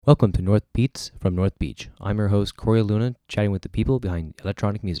Welcome to North Beats from North Beach. I'm your host, Corey Luna, chatting with the people behind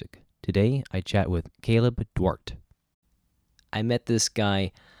electronic music. Today, I chat with Caleb Duarte. I met this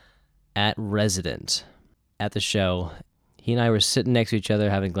guy at Resident at the show. He and I were sitting next to each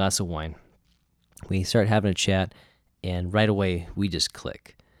other having a glass of wine. We start having a chat, and right away, we just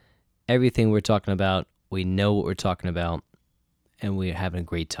click. Everything we're talking about, we know what we're talking about, and we're having a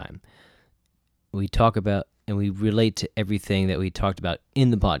great time. We talk about and we relate to everything that we talked about in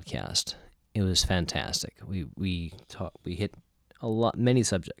the podcast. It was fantastic. We hit many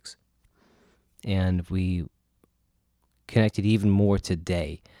subjects, and we connected even more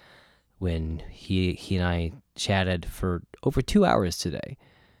today when he and I chatted for over 2 hours today.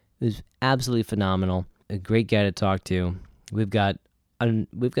 It was absolutely phenomenal. A great guy to talk to. We've got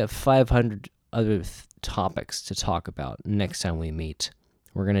 500 other topics to talk about next time we meet.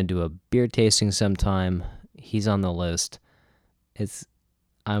 We're gonna do a beer tasting sometime. He's on the list.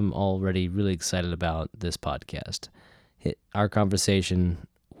 I'm already really excited about this podcast. Our conversation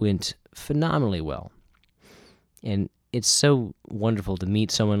went phenomenally well. And it's so wonderful to meet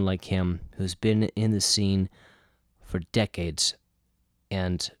someone like him who's been in the scene for decades.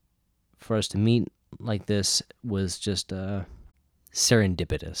 And for us to meet like this was just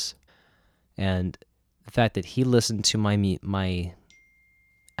serendipitous. And the fact that he listened to my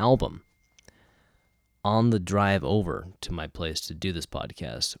album on the drive over to my place to do this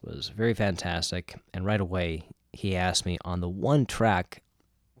podcast was very fantastic. And right away, he asked me, on the one track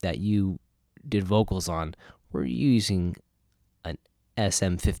that you did vocals on, were you using an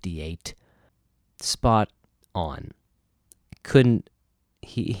SM58? Spot on.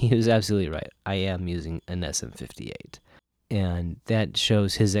 He was absolutely right. I am using an SM58. And that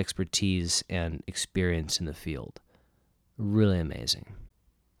shows his expertise and experience in the field. Really amazing.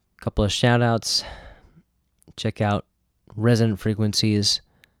 Couple of shout outs. Check out Resonant Frequencies,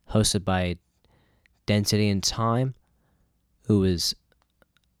 hosted by Density and Time, who is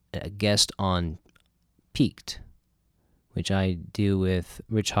a guest on Peaked, which I do with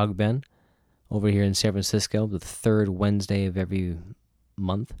Rich Hogben over here in San Francisco, the third Wednesday of every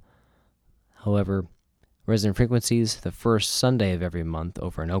month. However, Resonant Frequencies, the first Sunday of every month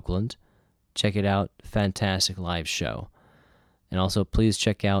over in Oakland. Check it out. Fantastic live show. And also, please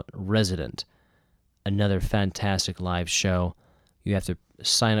check out Resident, another fantastic live show. You have to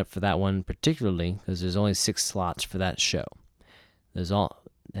sign up for that one particularly because there's only 6 slots for that show. There's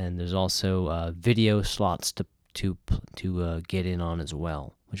also video slots to get in on as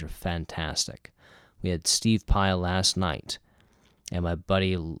well, which are fantastic. We had Steve Pyle last night, and my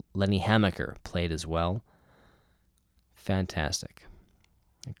buddy Lenny Hamaker played as well. Fantastic.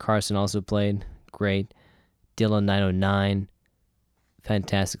 And Carson also played. Great. Dylan 909.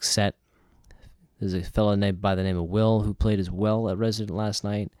 Fantastic set. There's a fellow by the name of Will who played as well at Resident last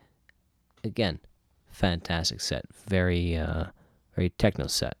night. Again, fantastic set. Very techno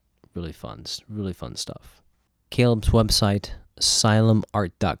set. Really fun stuff. Caleb's website,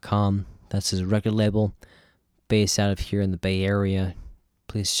 asylumart.com. That's his record label, based out of here in the Bay Area.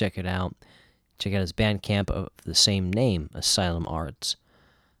 Please check it out. Check out his Bandcamp of the same name, Asylum Arts.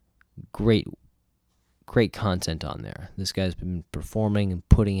 Great content on there. This guy's been performing and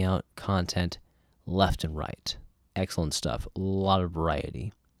putting out content left and right. Excellent stuff. A lot of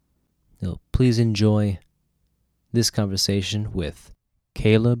variety. So please enjoy this conversation with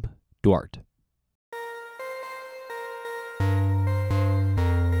Caleb Duarte.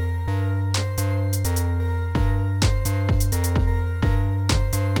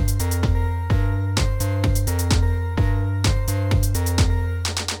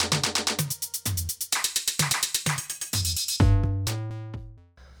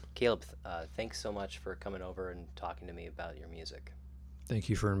 Caleb, thanks so much for coming over and talking to me about your music. Thank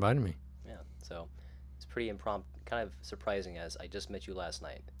you for inviting me. Yeah, so it's pretty impromptu, kind of surprising as I just met you last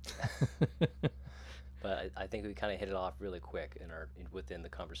night. But I think we kind of hit it off really quick within the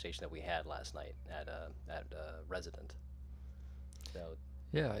conversation that we had last night at Resident. So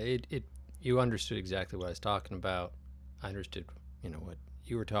yeah, you understood exactly what I was talking about. I understood, what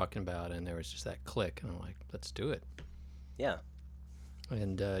you were talking about, and there was just that click, and I'm like, let's do it. Yeah.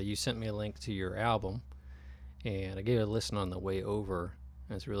 And you sent me a link to your album, and I gave it a listen on the way over.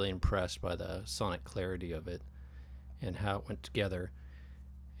 I was really impressed by the sonic clarity of it and how it went together.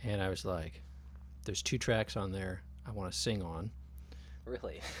 And I was like, there's 2 tracks on there I want to sing on.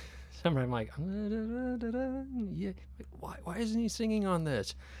 Really? I'm like, yeah, why isn't he singing on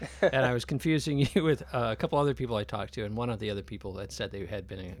this? And I was confusing you with a couple other people I talked to, and one of the other people had said they had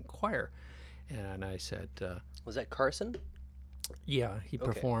been in a choir. And I said... was that Carson? Yeah, he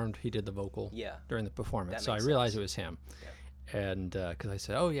performed. He did the vocal during the performance. So I realized it was him. And because I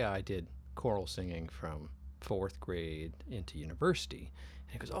said, oh yeah, I did choral singing from 4th grade into university.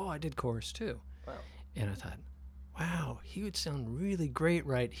 And he goes, oh, I did chorus too. Wow. And I thought, wow, he would sound really great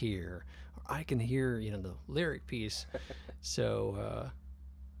right here. Or I can hear, the lyric piece. So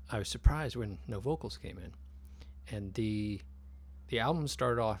I was surprised when no vocals came in. And the album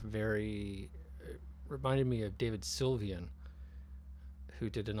started off reminded me of David Sylvian, who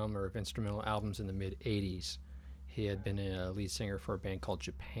did a number of instrumental albums in the mid 80s. He had been a lead singer for a band called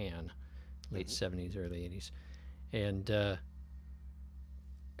Japan, late 70s, early 80s.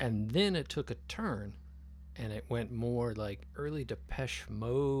 And then it took a turn, and it went more like early Depeche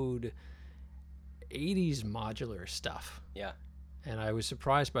Mode, 80s modular stuff. Yeah. And I was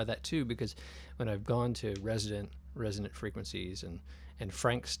surprised by that too, because when I've gone to resonant frequencies and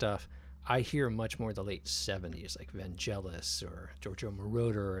Frank stuff, I hear much more the late 70s, like Vangelis or Giorgio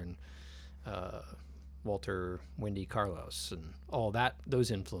Moroder and Walter Wendy Carlos and all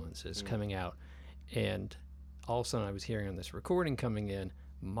those influences coming out. And all of a sudden I was hearing on this recording coming in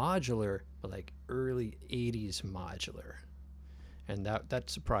modular, but like early 80s modular. And that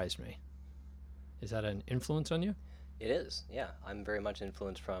surprised me. Is that an influence on you? It is, yeah. I'm very much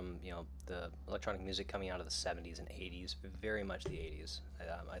influenced from, the electronic music coming out of the 70s and 80s, very much the 80s.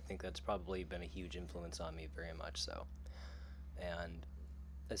 I think that's probably been a huge influence on me, very much so. And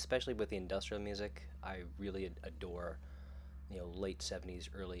especially with the industrial music, I really adore, late 70s,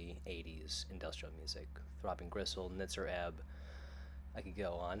 early 80s industrial music. Throbbing Gristle, Nitzer Ebb, I could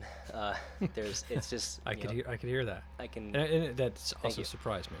go on. It's just... I could hear that. And that's also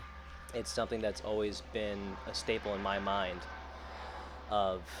surprised me. It's something that's always been a staple in my mind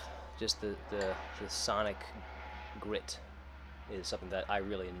of just the sonic grit is something that I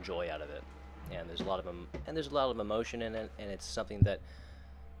really enjoy out of it. And there's a lot of emotion in it, and it's something that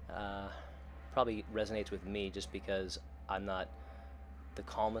probably resonates with me just because I'm not the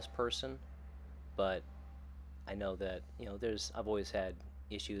calmest person, but I know that, I've always had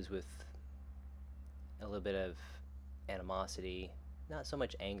issues with a little bit of animosity. Not so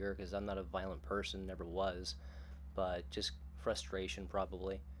much anger, because I'm not a violent person, never was, but just frustration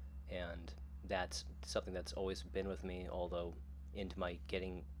probably, and that's something that's always been with me. Although into my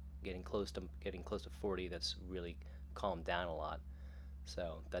getting close to 40, that's really calmed down a lot.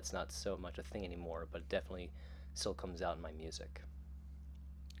 So that's not so much a thing anymore, but it definitely still comes out in my music.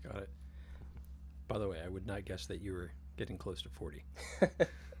 Got it. By the way, I would not guess that you were getting close to 40.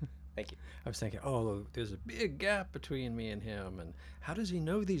 Thank you. I was thinking, oh, there's a big gap between me and him, and how does he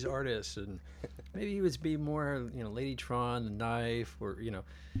know these artists? And maybe he would be more, Ladytron, The Knife, or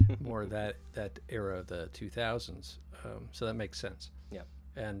more of that era of the 2000s. So that makes sense. Yeah.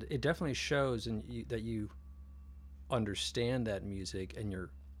 And it definitely shows that you understand that music, and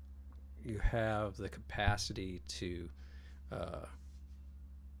you have the capacity to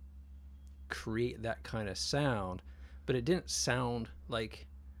create that kind of sound, but it didn't sound like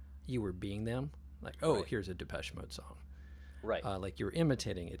you were being them, like, oh, right, here's a Depeche Mode song, right? Like you were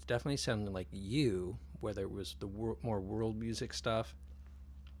imitating. It definitely sounded like you, whether it was the more world music stuff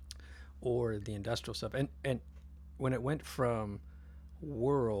or the industrial stuff. And when it went from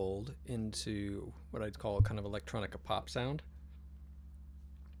world into what I'd call kind of electronica pop sound,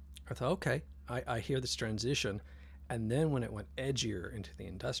 I thought, okay, I hear this transition. And then when it went edgier into the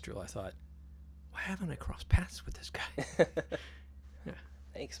industrial, I thought, why haven't I crossed paths with this guy? Yeah.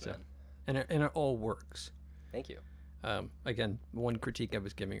 Thanks, man. And it all works. Thank you. Again, one critique I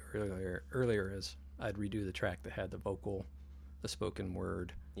was giving earlier is I'd redo the track that had the spoken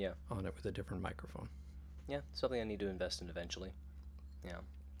word on it with a different microphone. Yeah, something I need to invest in eventually. Yeah.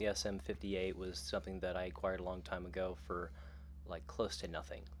 The SM58 was something that I acquired a long time ago for like close to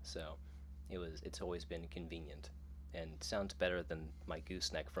nothing. So it's always been convenient and sounds better than my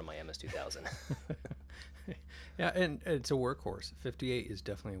gooseneck from my MS-2000. Yeah, and it's a workhorse. 58 is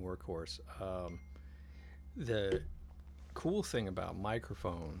definitely a workhorse. The cool thing about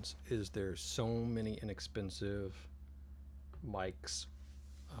microphones is there's so many inexpensive mics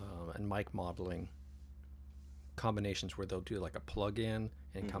and mic modeling combinations where they'll do like a plug-in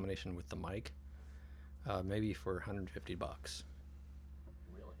in combination with the mic, maybe for $150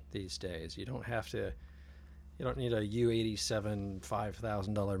 really these days. You don't need a U87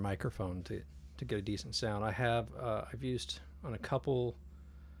 $5,000 microphone to get a decent sound. I've used on a couple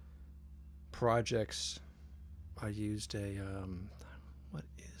projects, I used a what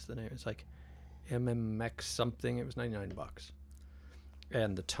is the name? It's like MMX something. It was $99,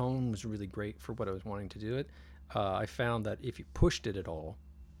 and the tone was really great for what I was wanting to do it. I found that if you pushed it at all,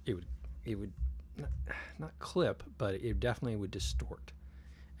 it would not clip, but it definitely would distort,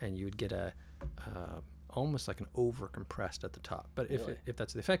 and you would get a almost like an over compressed at the top. But Really? if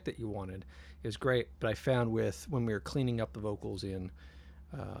that's the effect that you wanted, it was great. But I found when we were cleaning up the vocals in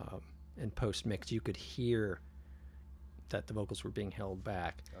post mix, you could hear that the vocals were being held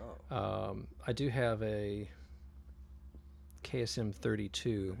back. I do have a KSM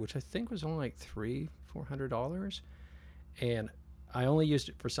 32, which I think was only like $400, and I only used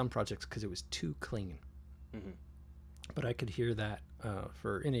it for some projects because it was too clean. Mm-hmm. But I could hear that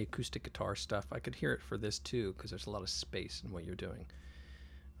for any acoustic guitar stuff. I could hear it for this too because there's a lot of space in what you're doing.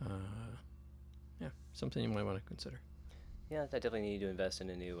 Yeah, something you might want to consider. Yeah, I definitely need to invest in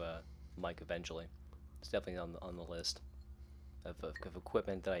a new mic eventually. It's definitely on the list of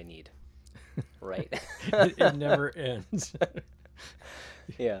equipment that I need. Right? It never ends.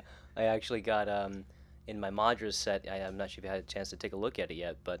 Yeah, I actually got in my modular set. I'm not sure if you had a chance to take a look at it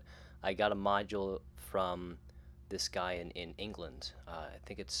yet, but I got a module from this guy in England. I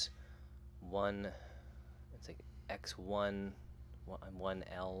think it's like X1,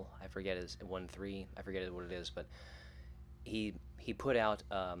 1L. I forget his 1.3. I forget what it is, but he put out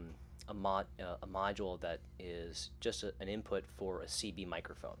a module that is just an input for a CB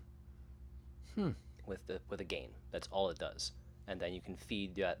microphone. With a gain. That's all it does, and then you can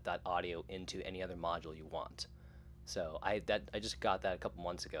feed that audio into any other module you want. So I just got that a couple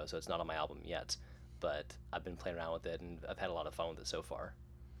months ago, so it's not on my album yet, but I've been playing around with it and I've had a lot of fun with it so far.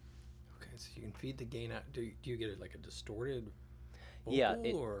 Okay, so you can feed the gain out. Do you get it like a distorted vocal, Yeah,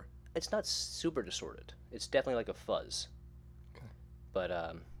 or it's not super distorted. It's definitely like a fuzz. Okay. But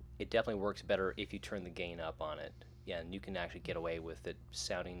it definitely works better if you turn the gain up on it. Yeah, and you can actually get away with it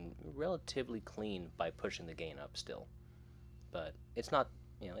sounding relatively clean by pushing the gain up still. But it's not,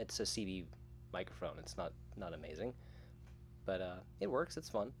 it's a CB microphone. It's not amazing. But it works. It's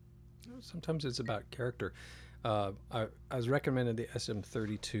fun. sometimes it's about character. I was recommended the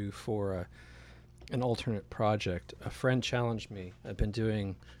SM32 for an alternate project. A friend challenged me. I've been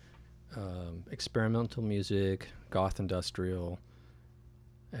doing experimental music, goth industrial,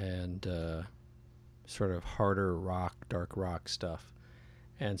 and sort of harder rock, dark rock stuff.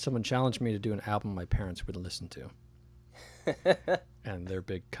 And someone challenged me to do an album my parents would listen to. And they're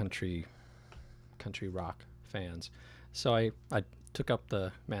big country rock fans. So I took up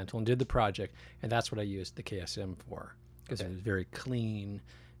the mantle and did the project, and that's what I used the KSM for, because it was very clean,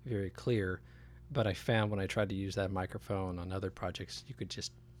 very clear. But I found when I tried to use that microphone on other projects, you could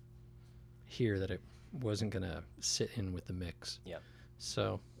just hear that it wasn't going to sit in with the mix. Yeah.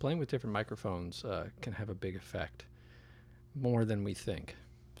 So playing with different microphones can have a big effect, more than we think.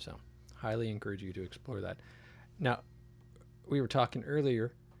 So highly encourage you to explore that. Now, we were talking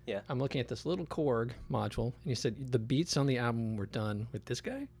earlier. Yeah. I'm looking at this little Korg module, and you said the beats on the album were done with this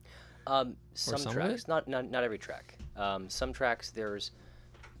guy? Some tracks, not every track. Some tracks there's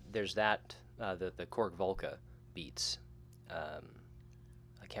that the Korg Volca beats.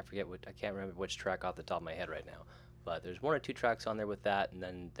 I can't remember which track off the top of my head right now, but there's one or two tracks on there with that, and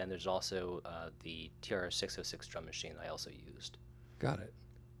then there's also the TR-606 drum machine I also used. Got it.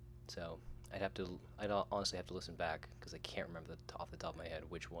 So I'd honestly have to listen back because I can't remember off the top of my head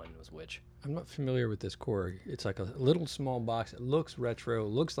which one was which. I'm not familiar with this Korg. It's like a little small box. It looks retro.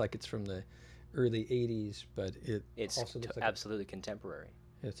 Looks like it's from the early 80s, but it's also looks like absolutely contemporary.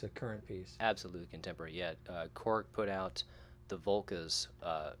 It's a current piece. Absolutely contemporary. Yeah, Korg put out the Volcas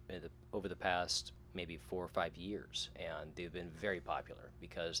over the past maybe 4 or 5 years, and they've been very popular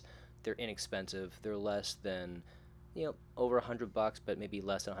because they're inexpensive. They're less than, over $100, but maybe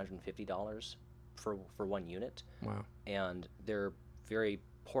less than $150 for one unit. Wow. And they're very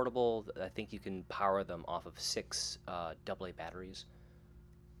portable. I think you can power them off of 6 AA batteries.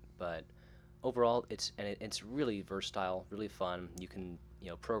 But overall, it's really versatile, really fun. You can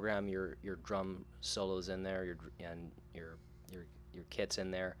program your drum solos in there, your kits in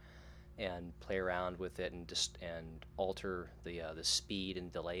there, and play around with it and alter the speed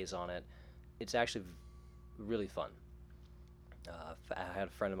and delays on it. It's actually really fun. I had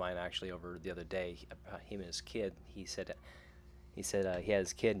a friend of mine actually over the other day. Him and his kid. He said he had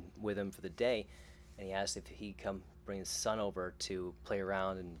his kid with him for the day, and he asked if he'd come bring his son over to play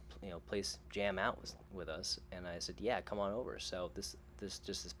around and jam out with us. And I said, yeah, come on over. So this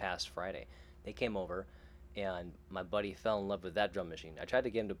past Friday, they came over, and my buddy fell in love with that drum machine. I tried to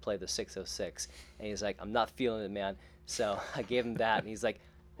get him to play the 606, and he's like, I'm not feeling it, man. So I gave him that, and he's like,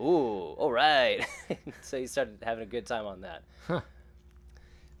 ooh, all right. So he started having a good time on that. Huh.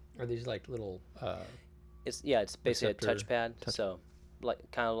 Are these like little? It's basically a touchpad. So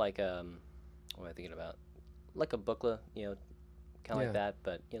kind of like what am I thinking about? Like a Buchla, kind of like that,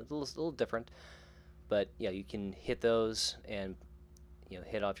 but a little different. But yeah, you can hit those and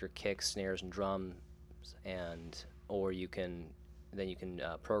hit off your kicks, snares, and drum and or you can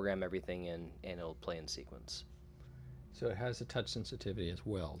program everything in and it'll play in sequence. So it has a touch sensitivity as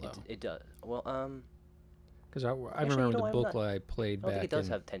well, though. It does. Well, Because I actually, remember the I'm not. Buchla I played I don't think back it does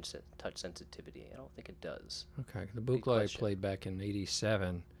in. have touch sensitivity. I don't think it does. Okay, the Good Buchla I question. played back in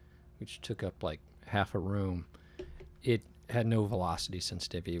 '87, which took up like half a room. It had no velocity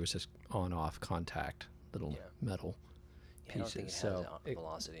sensitivity. It was just on-off contact, little Yeah. metal Yeah, I don't think it pieces. has So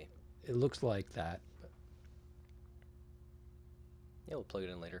velocity. it looks like that. But Yeah, we'll plug it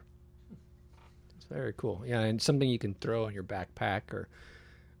in later. it's very cool. Yeah, and something you can throw in your backpack or,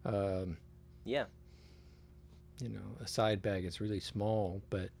 um, Yeah. a side bag. It's really small,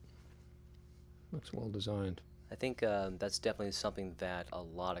 but looks well designed. I think that's definitely something that a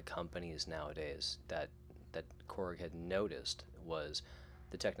lot of companies nowadays that Korg had noticed was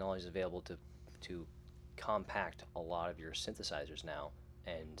the technology is available to compact a lot of your synthesizers now,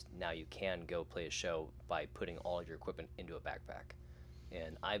 and now you can go play a show by putting all of your equipment into a backpack.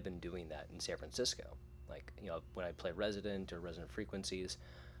 And I've been doing that in San Francisco. Like, when I play Resident or Resonant Frequencies,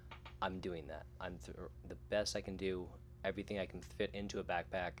 I'm doing that. The best I can do, everything I can fit into a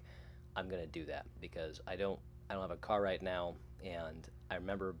backpack. I'm gonna do that because I don't have a car right now, and I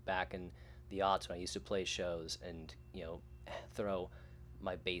remember back in the aughts when I used to play shows and throw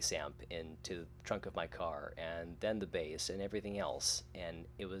my bass amp into the trunk of my car and then the bass and everything else, and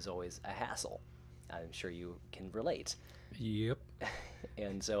it was always a hassle. I'm sure you can relate. Yep.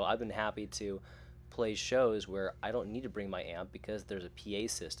 And so I've been happy to play shows where I don't need to bring my amp because there's a PA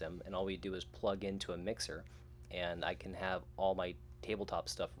system and all we do is plug into a mixer and I can have all my tabletop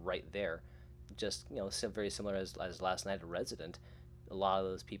stuff right there. Just, very similar as last night at Resident. A lot of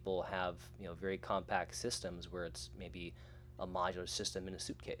those people have, very compact systems where it's maybe a modular system in a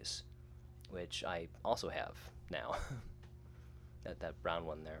suitcase, which I also have now. that brown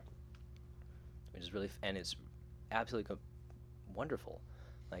one there, which is and it's absolutely wonderful.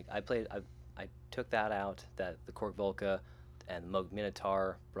 Like I took that out, that the Korg Volca and the Moog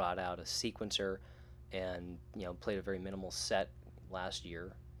Minotaur brought out a sequencer, and played a very minimal set last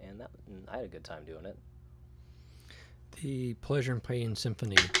year, and I had a good time doing it. The Pleasure and Pain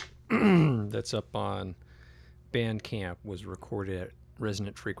Symphony that's up on Bandcamp was recorded at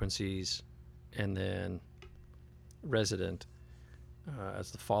Resonant Frequencies and then Resident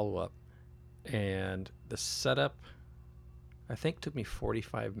as the follow-up. And the setup, I think, took me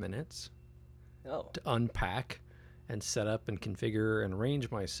 45 minutes to unpack and set up and configure and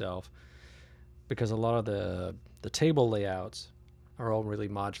arrange myself, because a lot of the table layouts are all really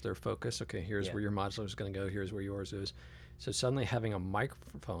modular focus. Okay, here's where your modular is going to go. Here's where yours is. So suddenly having a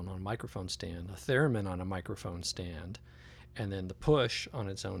microphone on a microphone stand, a theremin on a microphone stand, and then the push on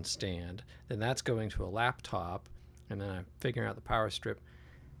its own stand, then that's going to a laptop, and then I'm figuring out the power strip.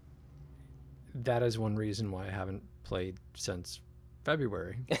 That is one reason why I haven't played since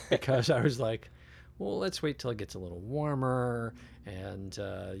February, because I was like, well, let's wait till it gets a little warmer, and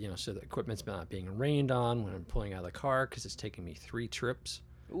so the equipment's not being rained on when I'm pulling out of the car, because it's taking me 3 trips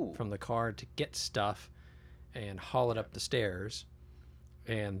from the car to get stuff and haul it up the stairs,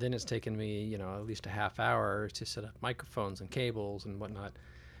 and then it's taken me at least a half hour to set up microphones and cables and whatnot.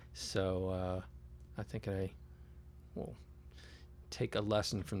 So I think I will take a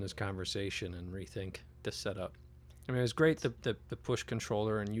lesson from this conversation and rethink this setup. I mean, it was great, the push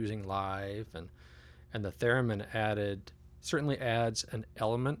controller and using live, and the theremin certainly adds an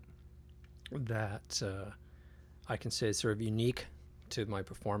element that I can say is sort of unique to my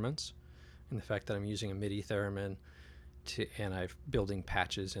performance, and the fact that I'm using a MIDI theremin and I'm building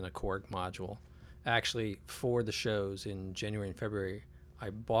patches in a Korg module. Actually, for the shows in January and February, I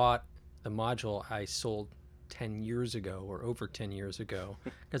bought the module I sold 10 years ago or over 10 years ago,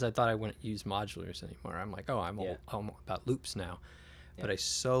 because I thought I wouldn't use modulars anymore. I'm like, I'm all about loops now. Yeah. But I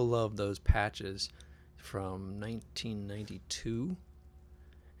so love those patches from 1992,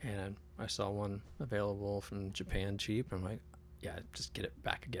 and I saw one available from Japan cheap. I'm like, yeah, just get it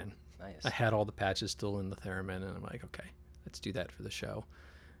back again. Nice. I had all the patches still in the theremin, and I'm like, okay, let's do that for the show.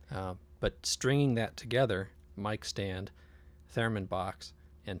 But stringing that together, mic stand, theremin box,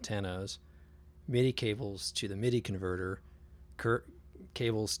 antennas, MIDI cables to the MIDI converter,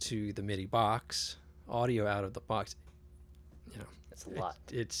 cables to the MIDI box, audio out of the box. It's a lot.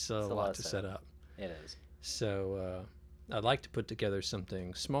 It's a lot to set up. It is. So I'd like to put together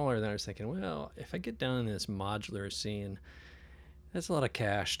something smaller. Then I was thinking, well, if I get down in this modular scene, that's a lot of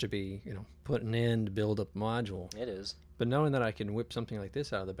cash to be, putting in to build up a module. It is. But knowing that I can whip something like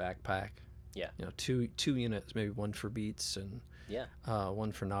this out of the backpack, yeah, two units, maybe one for beats and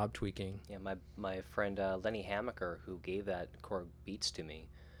one for knob tweaking. Yeah, my friend Lenny Hamaker, who gave that Korg Beats to me,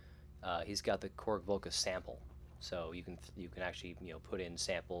 He's got the Korg Volca sample, so you can actually put in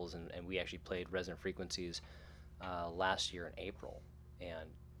samples, and we actually played Resonant Frequencies last year in April, and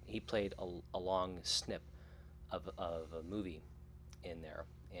he played a long snip of a movie in there,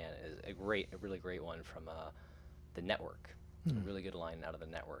 and it's a really great one from the Network. A really good line out of the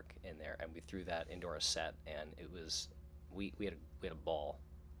Network in there, and we threw that into our set, and it was we had a ball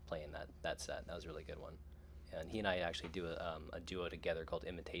playing that set. That was a really good one, and he and I actually do a duo together called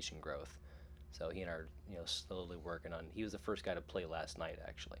Imitation Growth. So he and I are slowly working on. He was the first guy to play last night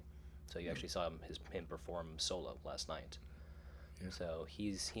actually, so you actually saw him perform solo last night. Yeah. So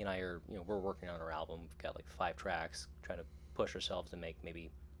he and I are we're working on our album. We've got like 5 tracks, trying to push ourselves to make maybe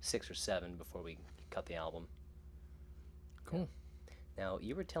 6 or 7 before we cut the album. Cool. Now,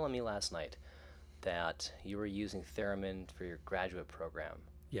 you were telling me last night that you were using theremin for your graduate program.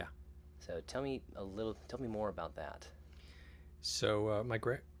 Yeah. So tell me more about that. So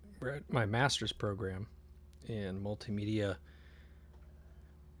my master's program in multimedia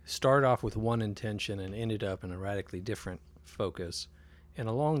started off with one intention and ended up in a radically different focus. And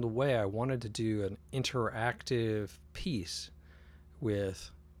along the way, I wanted to do an interactive piece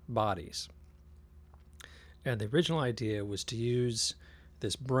with bodies. And the original idea was to use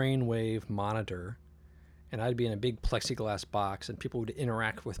this brainwave monitor, and I'd be in a big plexiglass box, and people would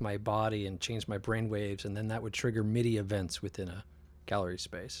interact with my body and change my brainwaves, and then that would trigger MIDI events within a gallery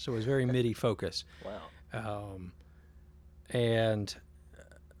space. So it was very MIDI focused. Wow. And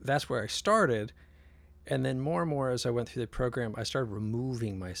that's where I started. And then more and more as I went through the program, I started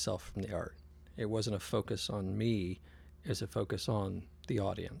removing myself from the art. It wasn't a focus on me, it was a focus on the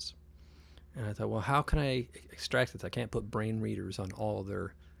audience. And I thought, well, how can I extract this? I can't put brain readers on all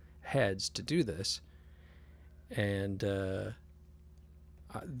their heads to do this. And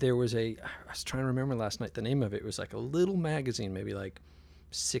there was I was trying to remember last night, the name of it was like a little magazine, maybe like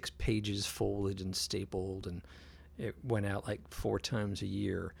 6 pages folded and stapled, and it went out like 4 times a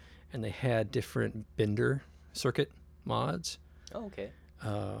year. And they had different Bender circuit mods. Oh, okay.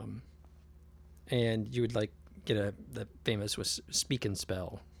 And you would like get the famous was Speak and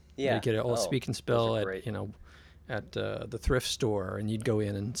Spell. Yeah. You get an old Speak and Spell at the thrift store, and you'd go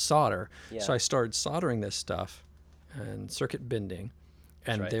in and solder. Yeah. So I started soldering this stuff and circuit bending,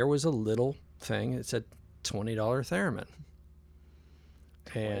 and right. there was a little thing that said $20 theremin.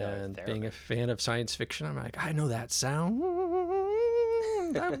 And theremin. Being a fan of science fiction, I'm like, I know that sound.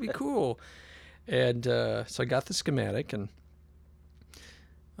 That would be cool. And so I got the schematic, and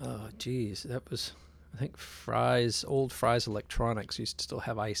that was, I think old Fry's Electronics used to still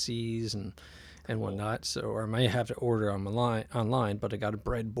have ICs and whatnot. So, or I may have to order online, but I got a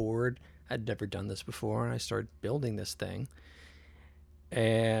breadboard. I'd never done this before, and I started building this thing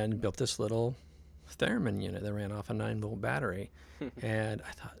and built this little theremin unit that ran off a 9-volt battery. And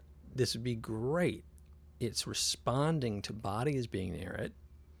I thought, this would be great. It's responding to bodies being near it.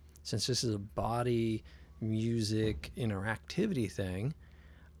 Since this is a body music interactivity thing,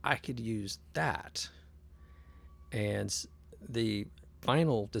 I could use that. And the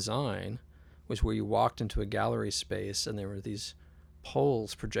final design was where you walked into a gallery space, and there were these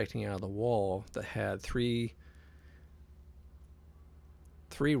poles projecting out of the wall that had three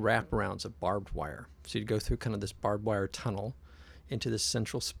wraparounds of barbed wire. So you'd go through kind of this barbed wire tunnel into this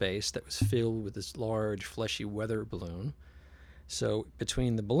central space that was filled with this large fleshy weather balloon. So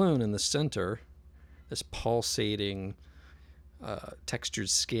between the balloon and the center, this pulsating textured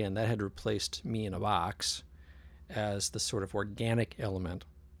skin, that had replaced me in a box as the sort of organic element.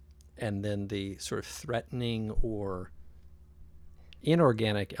 And then the sort of threatening or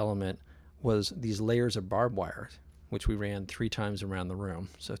inorganic element was these layers of barbed wire, which we ran 3 times around the room.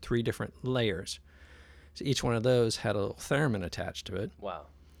 So 3 different layers. So each one of those had a little theremin attached to it. Wow.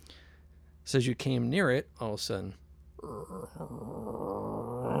 So as you came near it, all of a sudden,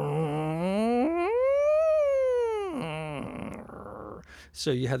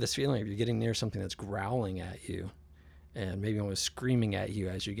 so you had this feeling of you're getting near something that's growling at you, and maybe almost screaming at you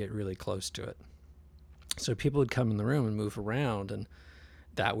as you get really close to it. So people would come in the room and move around, and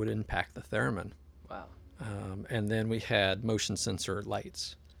that would impact the theremin. Wow. And then we had motion sensor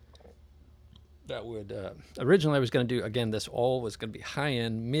lights. That would, originally I was going to do, again, this all was going to be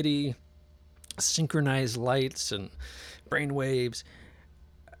high-end MIDI, synchronized lights and brain waves.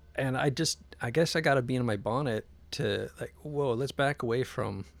 And I guess I got to be in my bonnet to like, whoa, let's back away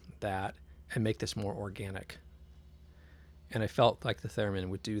from that and make this more organic. And I felt like the theremin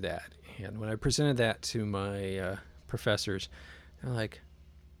would do that. And when I presented that to my professors, they're like,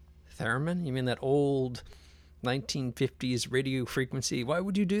 theremin? You mean that old 1950s radio frequency. Why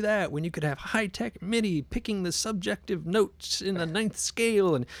would you do that when you could have high-tech MIDI picking the subjective notes in the ninth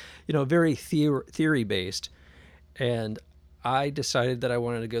scale? And, very theory-based. And I decided that I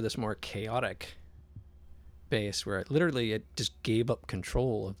wanted to go this more chaotic base where it just gave up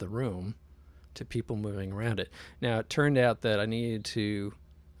control of the room to people moving around it. Now, it turned out that I needed to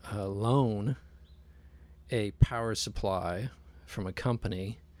loan a power supply from a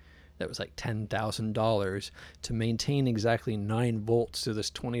company that was like $10,000 to maintain exactly 9 volts to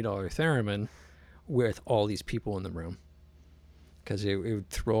this $20 theremin with all these people in the room, because it would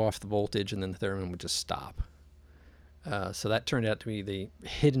throw off the voltage and then the theremin would just stop. So that turned out to be the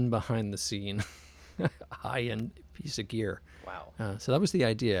hidden behind the scene high-end piece of gear. Wow. So that was the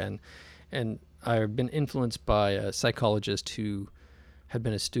idea. And I've been influenced by a psychologist who had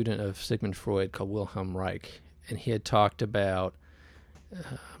been a student of Sigmund Freud called Wilhelm Reich. And he had talked about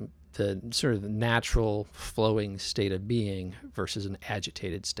the sort of natural flowing state of being versus an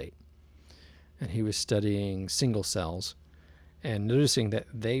agitated state. And he was studying single cells and noticing that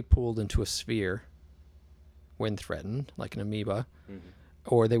they pulled into a sphere when threatened, like an amoeba,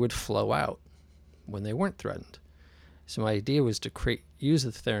 or they would flow out when they weren't threatened. So my idea was to use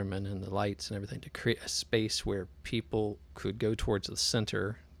the theremin and the lights and everything to create a space where people could go towards the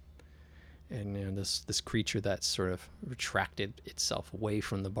center, and this creature that sort of retracted itself away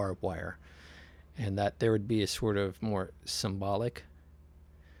from the barbed wire, and that there would be a sort of more symbolic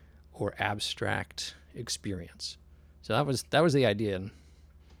or abstract experience. So that was the idea, and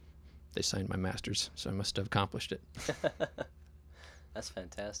they signed my master's, so I must have accomplished it. That's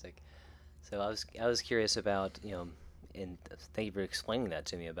fantastic. So I was curious about, and thank you for explaining that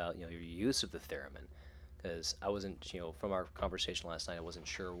to me about, your use of the theremin, because I wasn't, from our conversation last night, I wasn't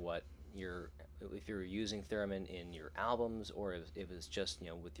sure if you were using theremin in your albums or if it was just,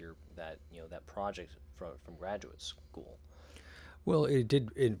 with that project from graduate school. Well, it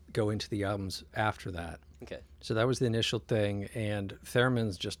did go into the albums after that. Okay. So that was the initial thing, and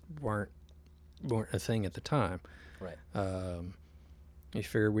theremins just weren't a thing at the time. Right. You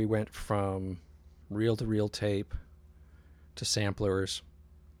figure we went from reel-to-reel tape to samplers.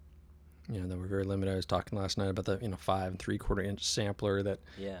 They were very limited. I was talking last night about the 5 3/4 inch sampler that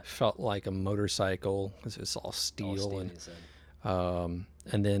felt like a motorcycle because it's all steel. And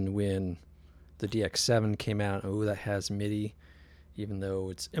then when the DX7 came out, that has MIDI, even though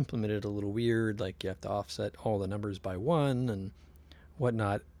it's implemented a little weird, like you have to offset all the numbers by 1 and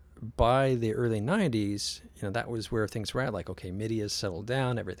whatnot. By the early 90s, that was where things were at. Like, okay, MIDI has settled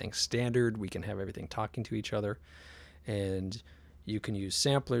down, everything's standard, we can have everything talking to each other, and you can use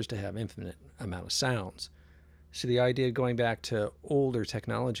samplers to have infinite amount of sounds. So the idea of going back to older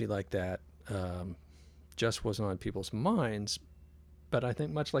technology like that just wasn't on people's minds. But I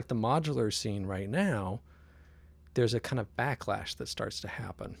think much like the modular scene right now, there's a kind of backlash that starts to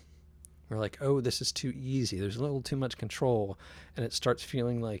happen. We're like, oh, this is too easy. There's a little too much control, and it starts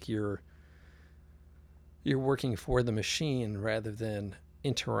feeling like you're working for the machine rather than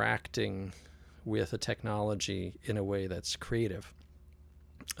interacting with a technology in a way that's creative.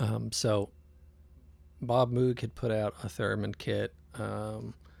 So Bob Moog had put out a theremin kit,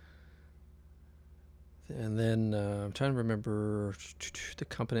 and then I'm trying to remember the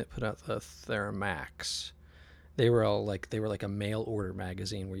company that put out the Theramax. They were like a mail order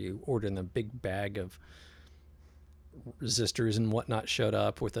magazine where you order in a big bag of resistors and whatnot, showed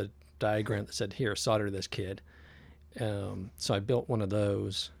up with a diagram that said, here, solder this kid. So I built one of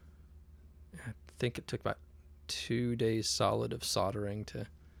those. I think it took about 2 days solid of soldering to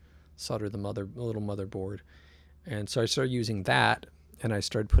solder the little motherboard. And so I started using that, and I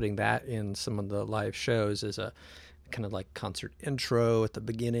started putting that in some of the live shows as a kind of like concert intro at the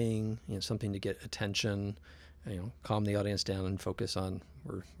beginning, something to get attention, calm the audience down and focus on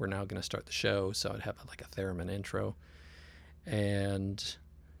we're now going to start the show. So I'd have like a theremin intro. And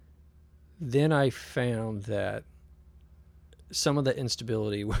then I found that some of the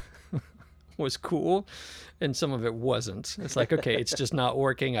instability was cool and some of it wasn't. It's like, okay, it's just not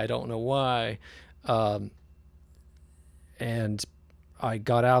working. I don't know why. And I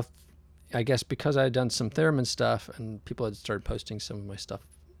got out, I guess because I had done some theremin stuff and people had started posting some of my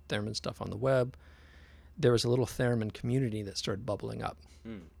theremin stuff on the web, there was a little theremin community that started bubbling up.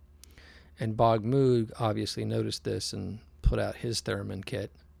 And Bob Moog obviously noticed this and put out his theremin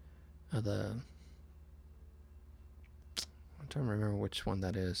kit. I'm trying to remember which one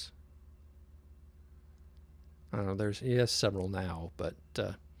that is. I don't know, he has several now, but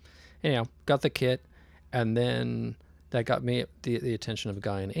anyhow, got the kit, and then that got me the attention of a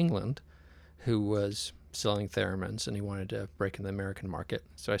guy in England who was selling theremins, and he wanted to break in the American market.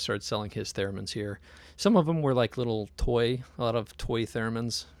 So I started selling his theremins here. Some of them were like little a lot of toy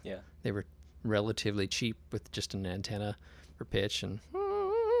theremins. Yeah. They were relatively cheap with just an antenna for pitch, and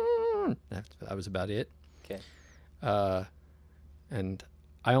that was about it. Okay. And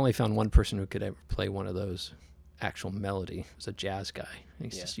I only found one person who could ever play one of those actual melody. It was a jazz guy.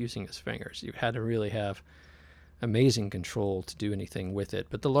 He's just using his fingers. You had to really have amazing control to do anything with it.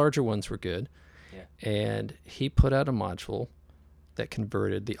 But the larger ones were good. Yeah. And he put out a module that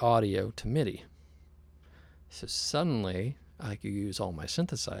converted the audio to MIDI. So suddenly I could use all my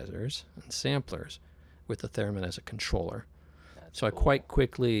synthesizers and samplers with the theremin as a controller. That's so cool. I quite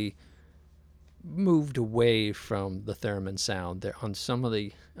quickly moved away from the theremin sound. There on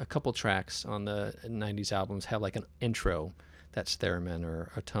a couple tracks on the 90s albums have like an intro that's theremin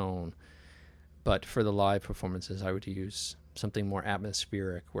or a tone. But for the live performances, I would use something more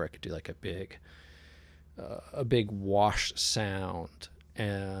atmospheric where I could do like a big wash sound,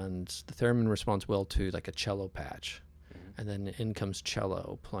 and the theremin responds well to like a cello patch, and then in comes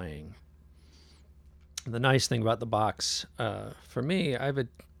cello playing. The nice thing about the box, for me, I have a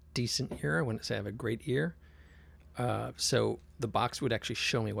decent ear. I wouldn't say I have a great ear. So the box would actually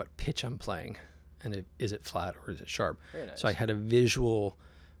show me what pitch I'm playing, and is it flat or is it sharp. Very nice. So I had a visual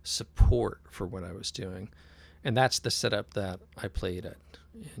support for what I was doing. And that's the setup that I played at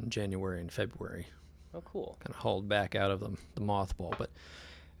in January and February. Oh, cool. Kind of hauled back out of the mothball. But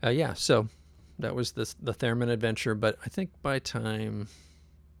yeah, so that was the theremin adventure. But I think by time,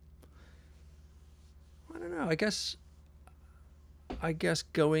 I don't know, I guess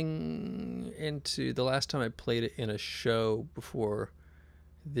going into the last time I played it in a show before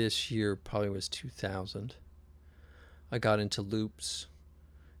this year probably was 2000. I got into loops.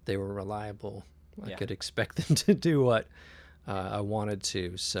 They were reliable. I could expect them to do what I wanted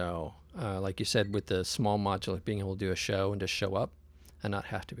to. So, like you said, with the small module, being able to do a show and just show up and not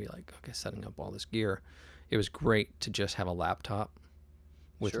have to be like, okay, setting up all this gear. It was great to just have a laptop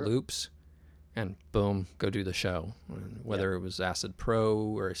with loops and boom, go do the show. And whether it was Acid Pro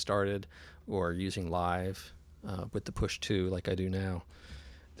where I started or using Live with the Push 2 like I do now,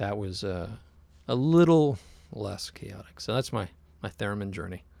 that was a little less chaotic. So that's my theremin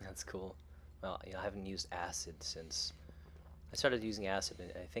journey. That's cool. Well, I haven't used Acid since I started using Acid,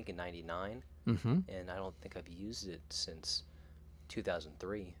 I think, in '99, and I don't think I've used it since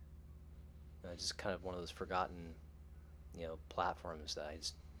 2003. Just kind of one of those forgotten, platforms that I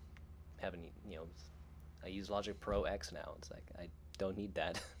just haven't, I use Logic Pro X now. It's like I don't need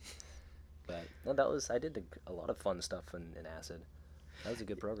that. But no, I did a lot of fun stuff in Acid. That was a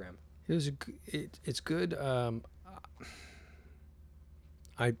good program. It's good.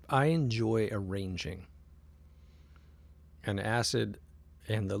 I enjoy arranging, and Acid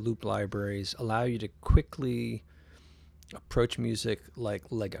and the loop libraries allow you to quickly approach music like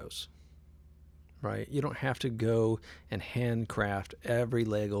Legos, right? You don't have to go and handcraft every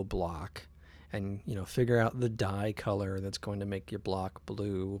Lego block and figure out the dye color that's going to make your block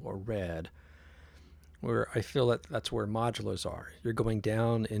blue or red. Where I feel that's where modulars are. You're going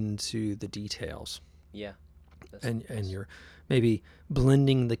down into the details. Yeah. And you're maybe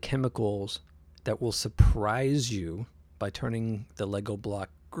blending the chemicals that will surprise you by turning the Lego block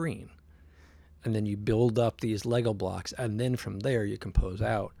green. And then you build up these Lego blocks, and then from there you compose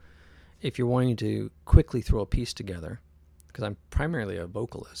out. If you're wanting to quickly throw a piece together, because I'm primarily a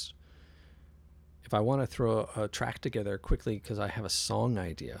vocalist, if I want to throw a track together quickly because I have a song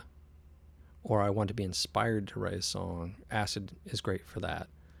idea, or I want to be inspired to write a song, Acid is great for that.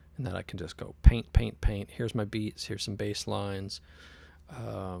 And that I can just go paint. Here's my beats. Here's some bass lines.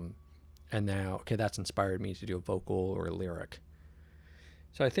 And now, okay, that's inspired me to do a vocal or a lyric.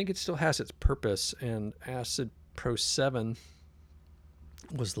 So I think it still has its purpose. And Acid Pro 7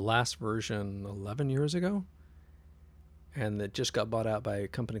 was the last version 11 years ago. And it just got bought out by a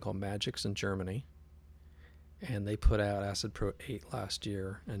company called Magix in Germany. And they put out Acid Pro 8 last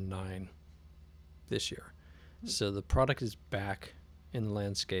year and 9 this year. So the product is back in the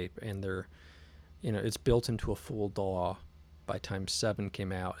landscape, and they're, it's built into a full DAW by time 7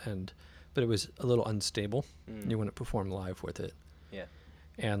 came out, but it was a little unstable. You wouldn't perform live with it. Yeah.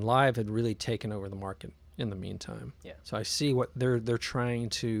 And live had really taken over the market in the meantime. Yeah. So I see what they're trying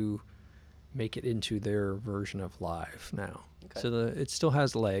to make it into their version of live now. Okay. So it still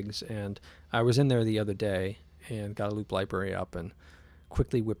has legs, and I was in there the other day and got a loop library up and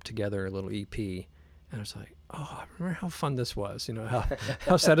quickly whipped together a little EP. And I was like, oh, I remember how fun this was,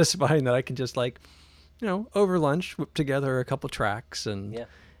 how satisfying that I can just over lunch, whip together a couple tracks and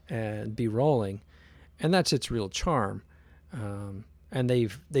be rolling. And that's its real charm. And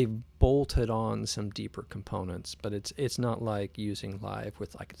they've bolted on some deeper components, but it's not like using Live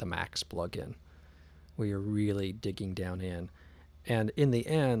with like the Max plugin, where you're really digging down in. And in the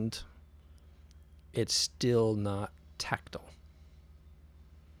end, it's still not tactile.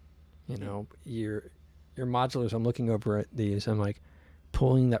 You know, your modulars, I'm looking over at these, I'm like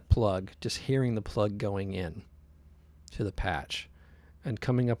pulling that plug, just hearing the plug going in to the patch and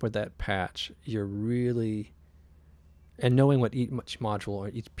coming up with that patch, you're really, and knowing what each module or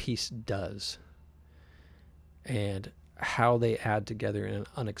each piece does and how they add together in an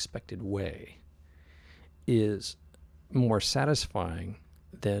unexpected way is more satisfying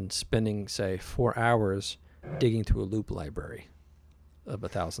than spending, say, 4 hours digging through a loop library of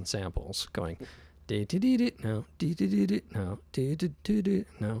 1,000 samples, going dee dee dee dee no dee dee dee dee no dee dee dee dee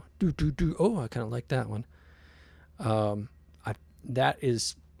no do do do. Oh, I kind of like that one. I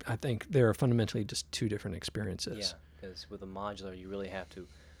think there are fundamentally just two different experiences. Yeah, because with a modular, you really have to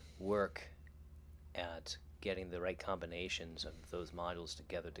work at getting the right combinations of those modules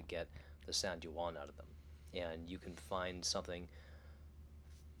together to get the sound you want out of them, and you can find something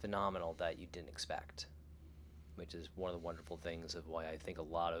phenomenal that you didn't expect, which is one of the wonderful things of why I think a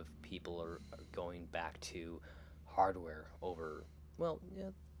lot of people are going back to hardware over, well, yeah,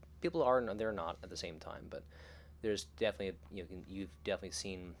 people are and they're not at the same time, but there's definitely, you've definitely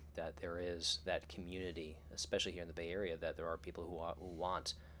seen that there is that community, especially here in the Bay Area, that there are people who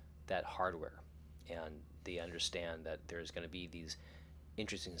want that hardware, and they understand that there's going to be these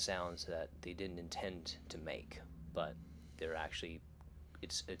interesting sounds that they didn't intend to make, but they're actually,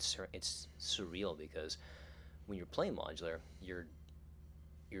 it's surreal, because when you're playing modular, you're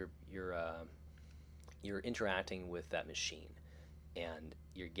interacting with that machine, and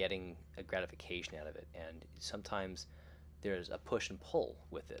you're getting a gratification out of it. And sometimes there's a push and pull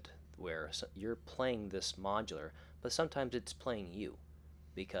with it, where you're playing this modular, but sometimes it's playing you,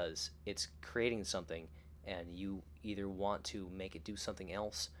 because it's creating something, and you either want to make it do something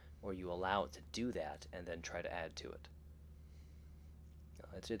else, or you allow it to do that and then try to add to it.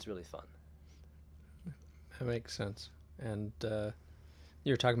 It's really fun. That makes sense. And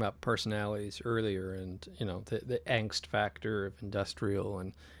you were talking about personalities earlier, and the angst factor of industrial,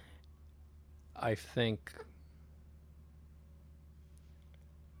 and I think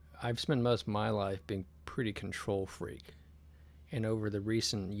I've spent most of my life being pretty control freak, and over the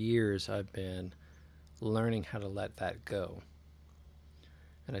recent years I've been learning how to let that go.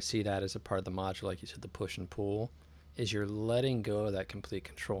 And I see that as a part of the module, like you said, the push and pull, is you're letting go of that complete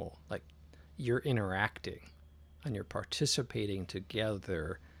control. Like, you're interacting and you're participating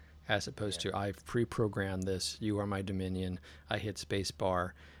together, as opposed to I've pre-programmed this, you are my dominion, I hit space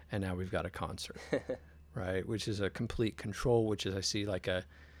bar, and now we've got a concert. Right? Which is a complete control, which is, I see like I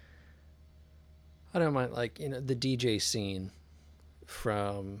don't mind, like, the DJ scene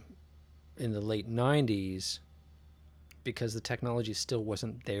from in the late 90s, because the technology still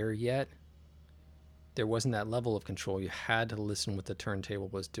wasn't there yet. There wasn't that level of control. You had to listen what the turntable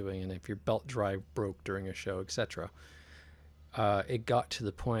was doing, and if your belt drive broke during a show, etc. It got to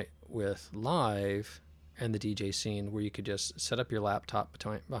the point with Live and the DJ scene where you could just set up your laptop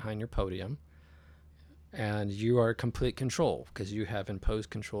behind your podium, and you are complete control, because you have imposed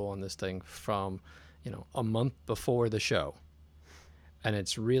control on this thing from, a month before the show. And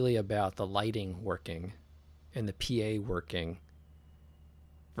it's really about the lighting working and the PA working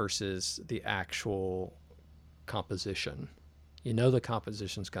versus the actual composition. The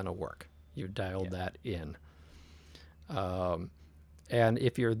composition's going to work. You've dialed that in. And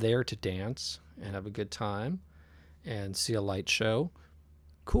if you're there to dance and have a good time and see a light show,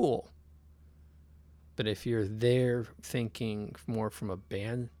 cool. But if you're there thinking more from a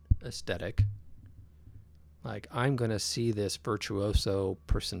band aesthetic, like, I'm going to see this virtuoso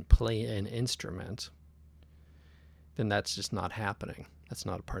person play an instrument, then that's just not happening. That's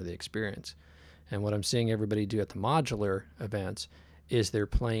not a part of the experience. And what I'm seeing everybody do at the modular events is they're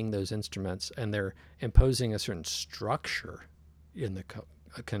playing those instruments, and they're imposing a certain structure in the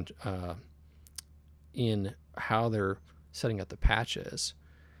in how they're setting up the patches.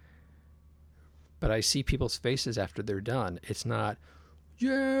 But I see people's faces after they're done. It's not,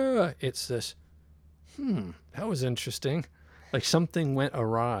 yeah, it's this, that was interesting. Like, something went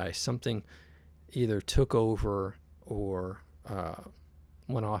awry. Something either took over or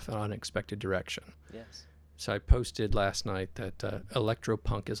went off in an unexpected direction. Yes. So I posted last night that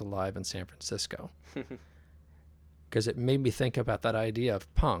electropunk is alive in San Francisco, because it made me think about that idea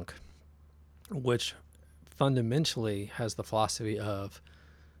of punk, which fundamentally has the philosophy of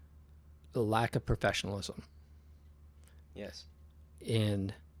the lack of professionalism. Yes.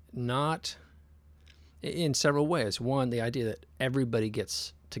 And not, in several ways. One, the idea that everybody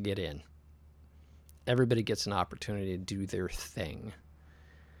gets to get in. Everybody gets an opportunity to do their thing.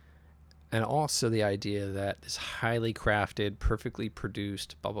 And also the idea that this highly crafted, perfectly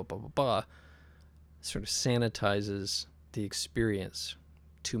produced, blah, blah, blah, blah, blah, sort of sanitizes the experience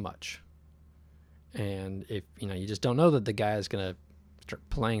too much. And if, you just don't know that the guy is going to start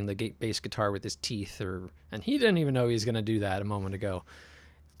playing the bass guitar with his teeth, and he didn't even know he was going to do that a moment ago.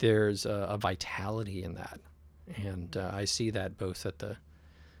 There's a vitality in that. And I see that both of the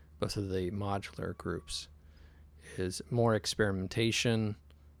modular groups is more experimentation,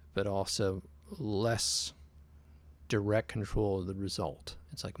 but also less direct control of the result.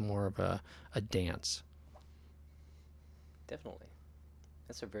 It's like more of a dance. Definitely.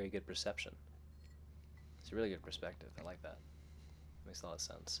 That's a very good perception. It's a really good perspective. I like that. Makes a lot of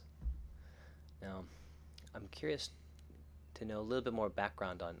sense. Now, I'm curious to know a little bit more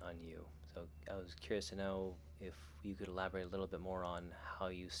background on you. So I was curious to know if you could elaborate a little bit more on how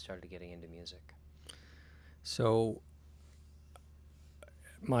you started getting into music. So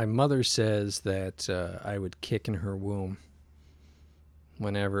my mother says that I would kick in her womb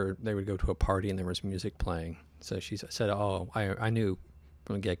whenever they would go to a party and there was music playing. So she said, I knew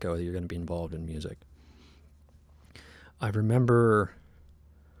from the get-go that you're going to be involved in music. I remember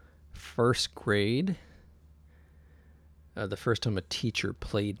first grade, the first time a teacher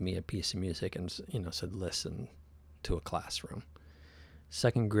played me a piece of music and said, listen to a classroom.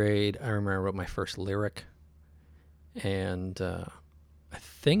 Second grade, I remember I wrote my first lyric, and I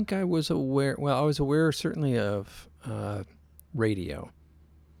think I was aware certainly of radio,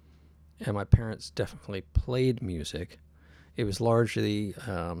 and my parents definitely played music. It was largely,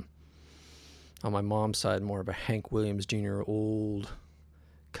 on my mom's side, more of a Hank Williams Jr. old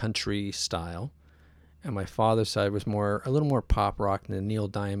country style, and my father's side was a little more pop rock and the Neil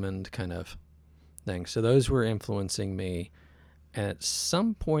Diamond kind of thing. So those were influencing me. And at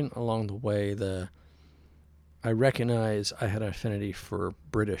some point along the way, I recognized I had an affinity for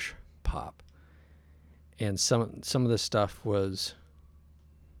British pop, and some of the stuff was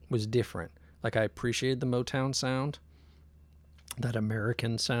different. Like, I appreciated the Motown sound, that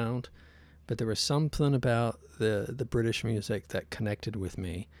American sound, but there was something about the British music that connected with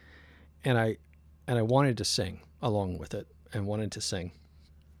me, and I wanted to sing along with it, and wanted to sing.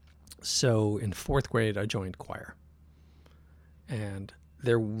 So in fourth grade, I joined choir. And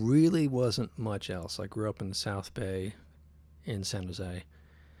there really wasn't much else. I grew up in the South Bay in San Jose,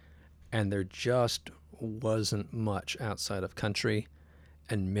 and there just wasn't much outside of country,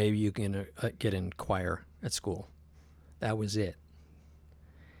 and maybe you can get in choir at school. That was it.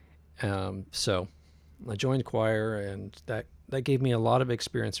 So I joined choir, and that gave me a lot of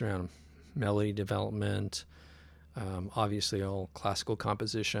experience around melody development, obviously all classical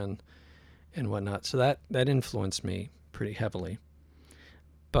composition and whatnot. So that influenced me pretty heavily.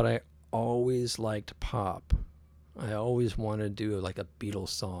 But I always liked pop. I always wanted to do like a Beatles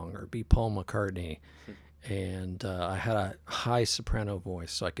song or be Paul McCartney. And I had a high soprano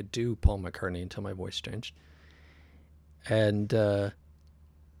voice, so I could do Paul McCartney until my voice changed. And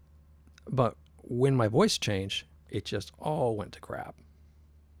but when my voice changed, it just all went to crap.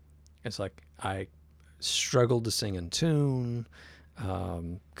 It's like I struggled to sing in tune.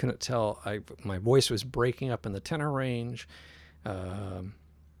 Couldn't tell. My voice was breaking up in the tenor range.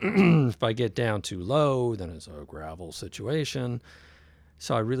 If I get down too low, then it's a gravel situation.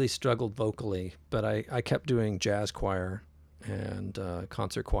 So I really struggled vocally, but I kept doing jazz choir and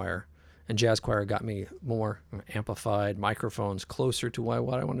concert choir. And jazz choir got me more amplified microphones closer to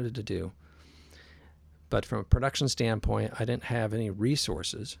what I wanted to do. But from a production standpoint, I didn't have any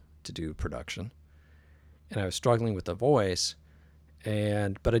resources to do production. And I was struggling with the voice.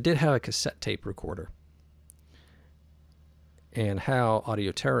 But I did have a cassette tape recorder. And how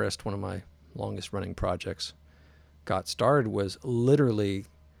Audio Terrorist, one of my longest running projects, got started was literally,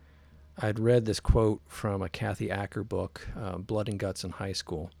 I'd read this quote from a Kathy Acker book, Blood and Guts in High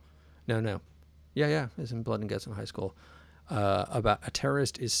School. No. Yeah, it's in Blood and Guts in High School. About a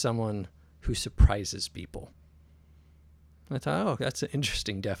terrorist is someone who surprises people. And I thought, that's an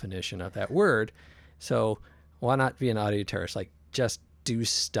interesting definition of that word. So why not be an audio terrorist? Like, just do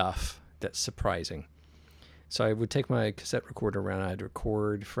stuff that's surprising. So I would take my cassette recorder around. I'd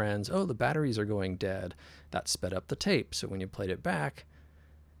record friends. Oh, the batteries are going dead. That sped up the tape. So when you played it back,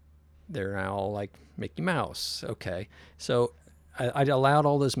 they're now like Mickey Mouse. Okay. So I allowed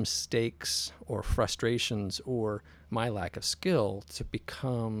all those mistakes or frustrations or my lack of skill to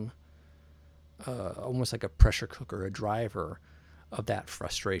become almost like a pressure cooker, a driver of that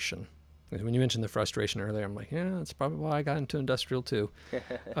frustration. Because when you mentioned the frustration earlier, I'm like, yeah, that's probably why I got into industrial too.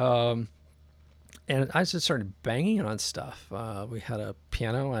 And I just started banging on stuff. We had a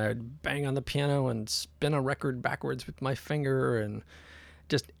piano. I'd bang on the piano and spin a record backwards with my finger, and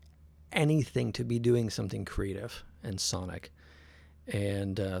just anything to be doing something creative and sonic.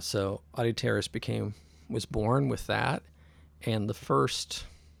 And so Audio Terrace was born with that. And the first,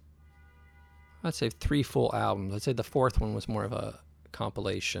 I'd say 3 full albums. I'd say the 4th one was more of a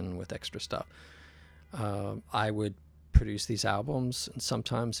compilation with extra stuff. I would produce these albums, and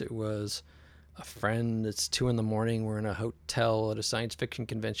sometimes it was a friend. It's 2 a.m. We're in a hotel at a science fiction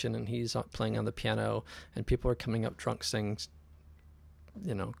convention, and he's playing on the piano, and people are coming up drunk saying,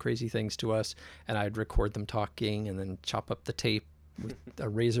 crazy things to us, and I'd record them talking and then chop up the tape with a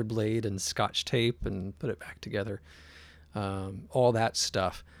razor blade and scotch tape and put it back together. All that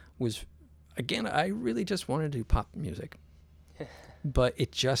stuff was, again, I really just wanted to do pop music, but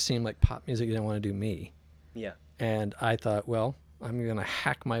it just seemed like pop music didn't want to do me. Yeah. And I thought, well, I'm going to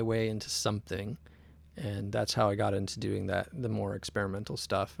hack my way into something. And that's how I got into doing the more experimental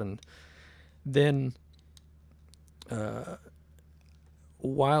stuff. And then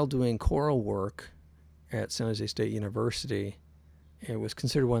while doing choral work at San Jose State University, it was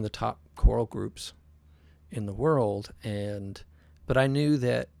considered one of the top choral groups in the world. But I knew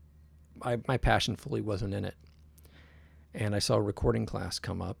that my passion fully wasn't in it. And I saw a recording class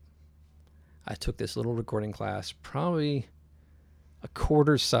come up. I took this little recording class, probably a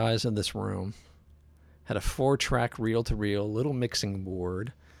quarter size of this room, had a 4-track reel-to-reel little mixing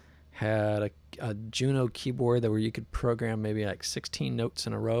board, had a Juno keyboard where you could program maybe like 16 notes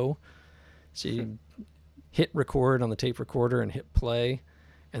in a row. So you hit record on the tape recorder and hit play,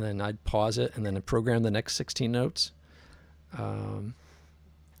 and then I'd pause it and then I'd program the next 16 notes. And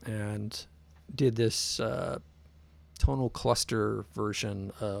did this tonal cluster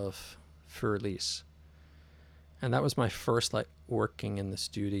version of Für Elise. And that was my first working in the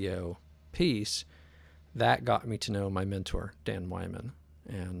studio piece. That got me to know my mentor, Dan Wyman.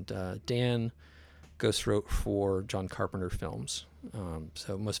 And Dan ghost wrote for John Carpenter films.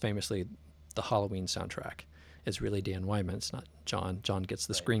 So most famously, the Halloween soundtrack is really Dan Wyman. It's not John. John gets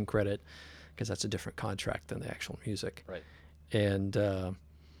the screen credit because that's a different contract than the actual music. Right.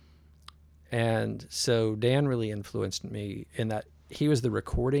 And so Dan really influenced me in that he was the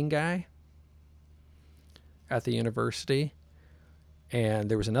recording guy at the university.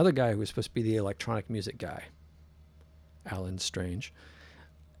 And there was another guy who was supposed to be the electronic music guy, Alan Strange.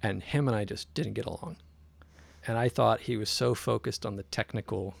 And him and I just didn't get along. And I thought he was so focused on the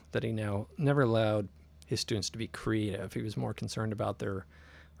technical that he never allowed his students to be creative. He was more concerned about their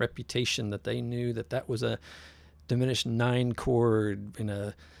reputation, that they knew that was a diminished 9 chord in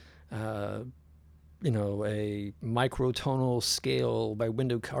a microtonal scale by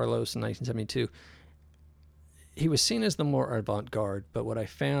Wendell Carlos in 1972. He was seen as the more avant-garde, but what I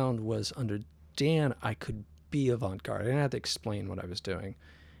found was under Dan, I could be avant-garde. I didn't have to explain what I was doing.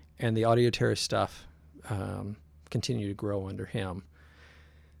 And the Audio Terrace stuff continued to grow under him.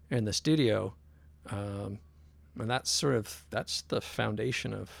 In the studio, and that's the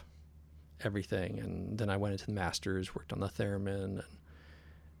foundation of everything. And then I went into the masters, worked on the theremin, and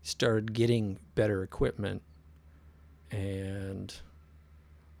started getting better equipment, and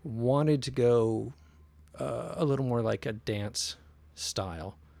wanted to go a little more like a dance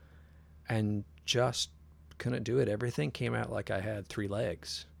style, and just couldn't do it. Everything came out like I had 3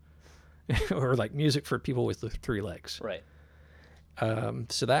 legs, or like music for people with 3 legs. Right.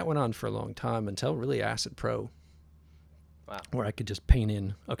 So that went on for a long time until really Acid Pro. Wow. Where I could just paint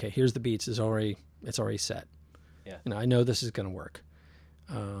in, okay, here's the beats, it's already set. Yeah. I know this is going to work.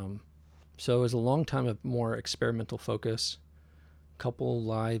 So it was a long time of more experimental focus, couple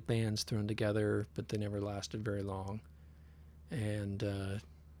live bands thrown together, but they never lasted very long, and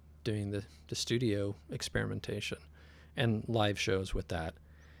doing the studio experimentation and live shows with that.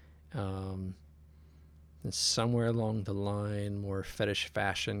 And somewhere along the line, more fetish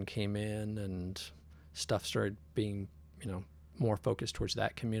fashion came in, and stuff started being, more focused towards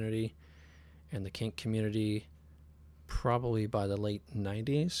that community and the kink community, probably by the late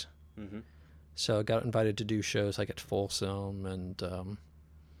 90s. Mm-hmm. So I got invited to do shows like at Folsom and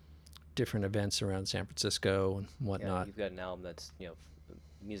different events around San Francisco and whatnot. Yeah, you've got an album that's,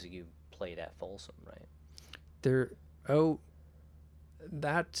 music you played at Folsom, right? You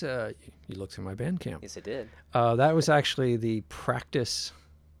looked through my Bandcamp. Yes, I did. That was actually the practice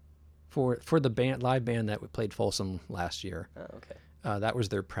for the live band that we played Folsom last year. Oh, okay. That was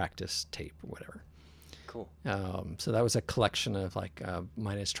their practice tape or whatever. Cool. So that was a collection of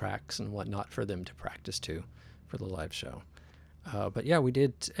minus tracks and whatnot for them to practice to for the live show. But yeah, we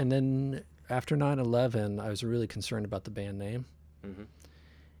did. And then after 9/11, I was really concerned about the band name. Mm-hmm.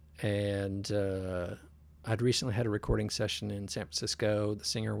 And I'd recently had a recording session in San Francisco. The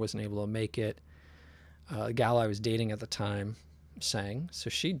singer wasn't able to make it. The gal I was dating at the time sang, so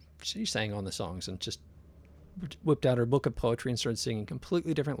she sang on the songs and just whipped out her book of poetry and started singing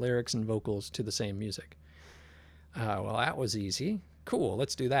completely different lyrics and vocals to the same music. Well, that was easy. Cool,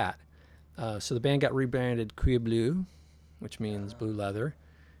 let's do that. So the band got rebranded Cuir Bleu, which means blue leather,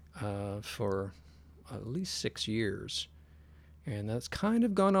 for at least 6 years. And that's kind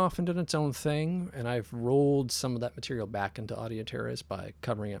of gone off and done its own thing. And I've rolled some of that material back into Audio Terrace by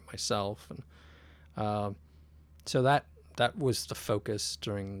covering it myself. And so that was the focus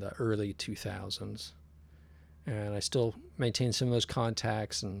during the early 2000s. And I still maintain some of those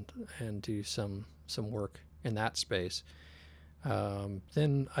contacts and do some work in that space.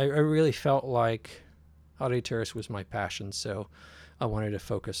 Then I really felt like Audio Terrace was my passion, so I wanted to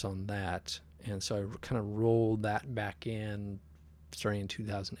focus on that. And so I kind of rolled that back in starting in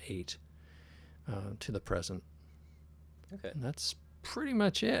 2008 to the present. Okay. And that's pretty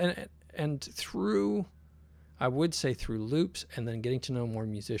much it. And through, I would say through loops and then getting to know more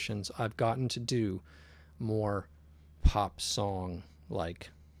musicians, I've gotten to do more pop song like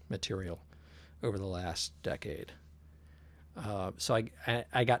material over the last decade. So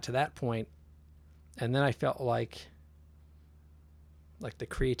I got to that point, and then I felt like the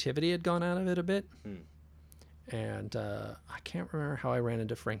creativity had gone out of it a bit. And I can't remember how I ran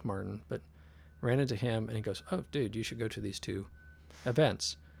into Frank Martin, but ran into him, and he goes, "Oh, dude, you should go to these 2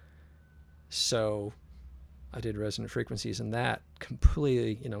 events." So I did Resonant Frequencies, and that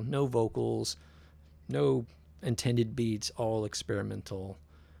completely, no vocals, no intended beats, all experimental.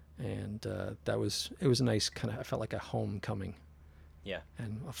 And it was a nice kind of, I felt like a homecoming. Yeah.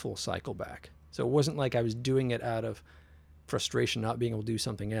 And a full cycle back. So it wasn't like I was doing it out of frustration not being able to do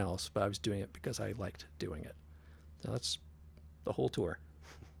something else, but I was doing it because I liked doing it. So that's the whole tour.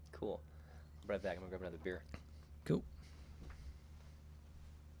 Cool. I'll be right back. I'm going to grab another beer. Cool.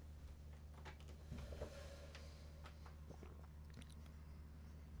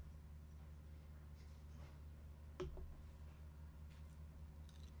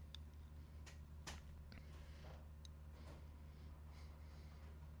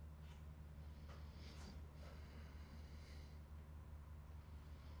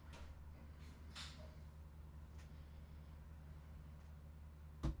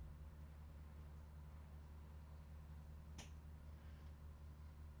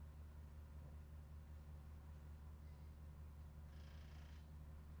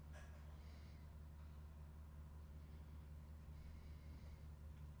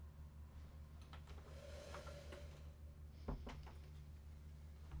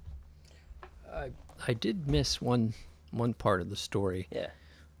 I did miss one part of the story. Yeah.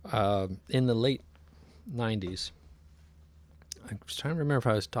 In the late 90s, I was trying to remember if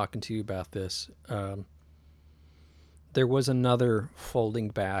I was talking to you about this. There was another folding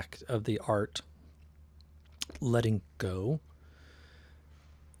back of the art, letting go,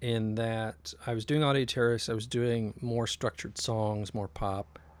 in that I was doing Audio Terrace. I was doing more structured songs, more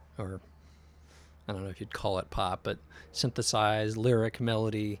pop, or I don't know if you'd call it pop, but synthesized lyric,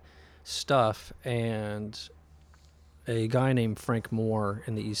 melody stuff. And a guy named Frank Moore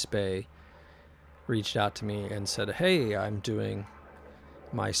in the East Bay reached out to me and said, "Hey, I'm doing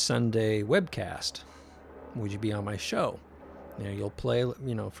my Sunday webcast. Would you be on my show? You'll play,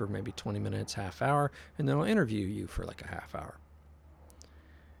 for maybe 20 minutes, half hour, and then I'll interview you for like a half hour."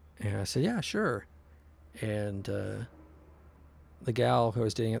 And I said, "Yeah, sure." And the gal who I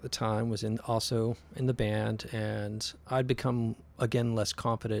was dating at the time was also in the band, and I'd become, again, less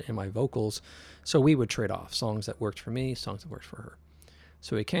confident in my vocals, so we would trade off songs that worked for me, songs that worked for her.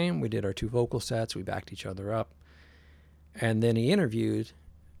 So he came, we did our 2 vocal sets, we backed each other up, and then he interviewed.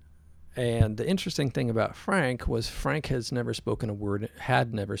 And the interesting thing about Frank was Frank had never spoken a word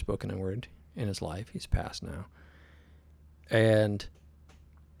in his life. He's passed now. And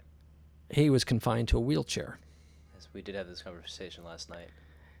he was confined to a wheelchair. Yes, we did have this conversation last night.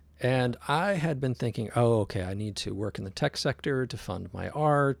 And I had been thinking, okay, I need to work in the tech sector to fund my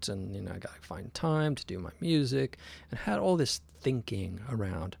art, and I got to find time to do my music, and had all this thinking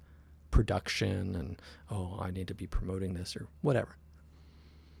around production and, I need to be promoting this or whatever.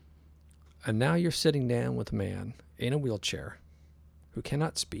 And now you're sitting down with a man in a wheelchair who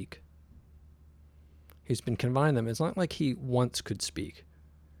cannot speak. He's been confined to them. It's not like he once could speak.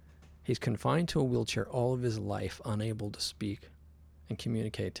 He's confined to a wheelchair all of his life, unable to speak and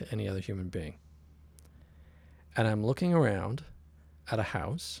communicate to any other human being. And I'm looking around at a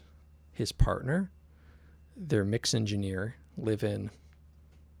house. His partner, their mix engineer, live in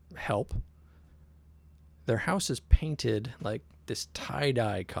help. Their house is painted like this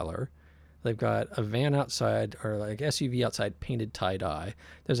tie-dye color. They've got a van outside, or like SUV outside, painted tie-dye.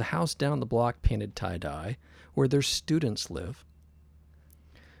 There's a house down the block painted tie-dye where their students live.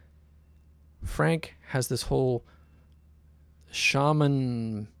 Frank has this whole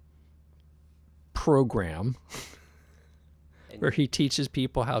shaman program where he teaches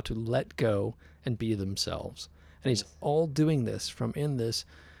people how to let go and be themselves. And he's all doing this from in this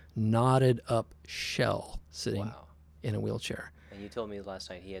knotted up shell sitting in a wheelchair. And you told me last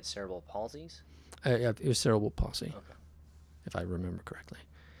night he had cerebral palsies? It was cerebral palsy, Okay. if I remember correctly.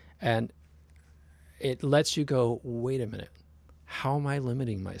 And it lets you go, wait a minute, how am I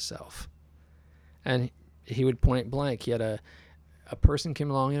limiting myself? And he would point blank. He had a person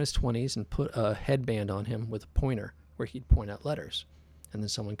came along in his 20s and put a headband on him with a pointer where he'd point out letters. And then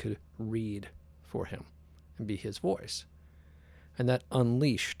someone could read for him and be his voice. And that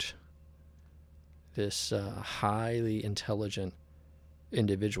unleashed this highly intelligent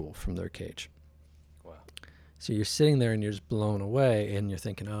individual from their cage. Wow. So you're sitting there and you're just blown away, and you're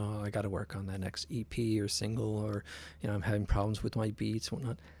thinking, oh, I got to work on that next EP or single, or, I'm having problems with my beats and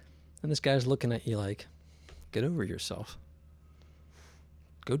whatnot. And this guy's looking at you like, get over yourself.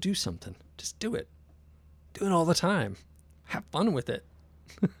 Go do something. Just do it. Do it all the time. Have fun with it.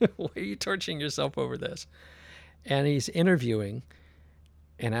 Why are you torturing yourself over this? And he's interviewing,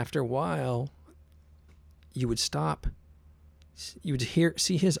 and after a while, you would stop. You would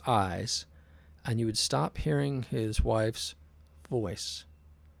see his eyes, and you would stop hearing his wife's voice.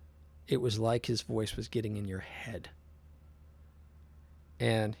 It was like his voice was getting in your head.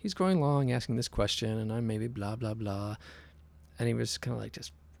 And he's going along asking this question, and I'm maybe blah, blah, blah. And he was kind of like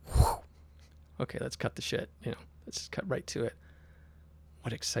just, whew. Okay, let's cut the shit. Let's just cut right to it.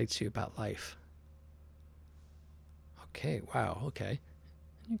 What excites you about life? Okay, wow, okay.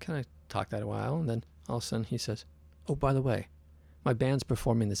 And you kind of talk that a while, and then all of a sudden he says, oh, by the way, my band's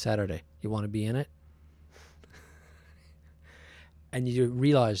performing this Saturday. You want to be in it? And you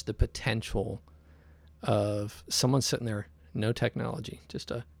realize the potential of someone sitting there, no technology,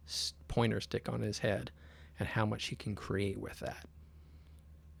 just a pointer stick on his head, and how much he can create with that.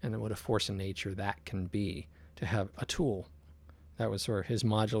 And then what a force in nature that can be to have a tool. That was sort of his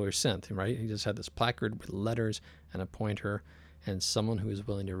modular synth, right? He just had this placard with letters and a pointer and someone who was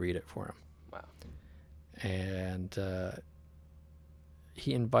willing to read it for him. Wow. And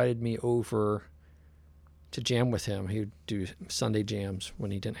he invited me over to jam with him. He would do Sunday jams when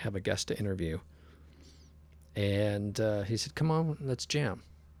he didn't have a guest to interview. And he said, come on, let's jam.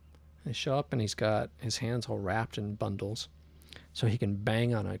 And I show up, and he's got his hands all wrapped in bundles so he can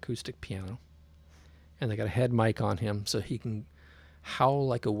bang on an acoustic piano. And they got a head mic on him so he can howl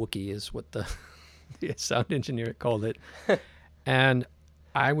like a Wookiee is what the sound engineer called it. And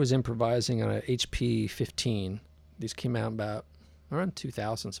I was improvising on an HP 15. These came out about around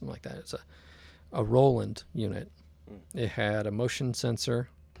 2000, something like that. It's a Roland unit. It had a motion sensor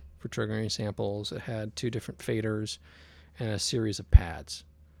for triggering samples. It had 2 different faders and a series of pads.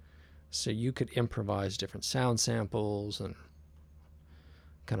 So you could improvise different sound samples and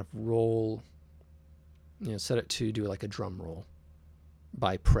kind of roll, set it to do like a drum roll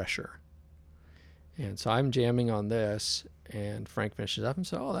by pressure. And so I'm jamming on this, and Frank finishes up and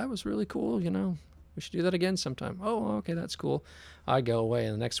says, oh, that was really cool, we should do that again sometime. Oh, okay, that's cool. I go away,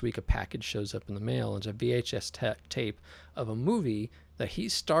 and the next week a package shows up in the mail, and it's a VHS tape of a movie that he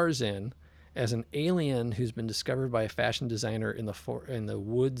stars in as an alien who's been discovered by a fashion designer in the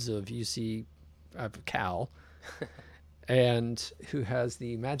woods of Cal, and who has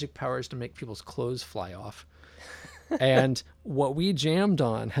the magic powers to make people's clothes fly off. And what we jammed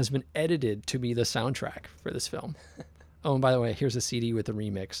on has been edited to be the soundtrack for this film. Oh, and by the way, here's a CD with a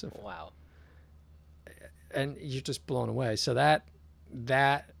remix of. Wow. And you're just blown away. So that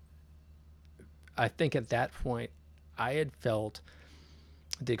I think at that point I had felt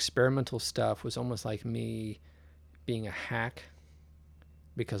the experimental stuff was almost like me being a hack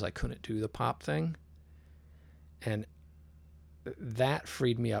because I couldn't do the pop thing. And that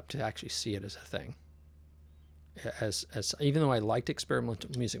freed me up to actually see it as a thing. As even though I liked experimental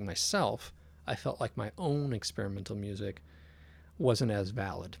music myself, I felt like my own experimental music wasn't as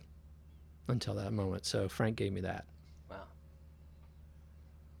valid until that moment. So Frank gave me that. Wow.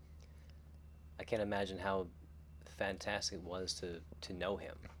 I can't imagine how fantastic it was to know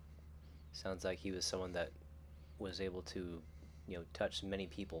him. Sounds like he was someone that was able to, touch many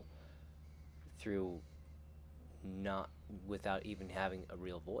people through not without even having a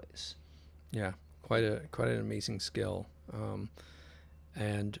real voice. Yeah, quite an amazing skill,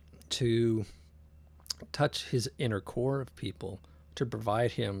 and to touch his inner core of people, to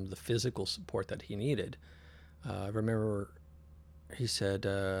provide him the physical support that he needed. I remember he said,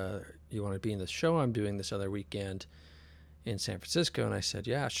 you want to be in the show I'm doing this other weekend in San Francisco? And I said,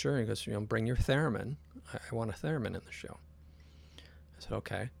 yeah, sure. And he goes, bring your theremin. I want a theremin in the show. I said,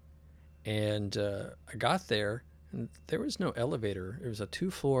 okay. And I got there, and there was no elevator. It was a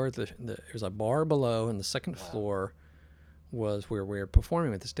 2-floor. There was a bar below, and the second floor was where we were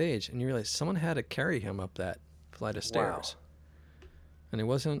performing at the stage. And you realize someone had to carry him up that flight of stairs. And he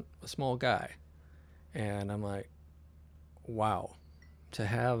wasn't a small guy. And I'm like, wow, to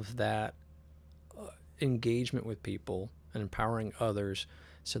have that engagement with people and empowering others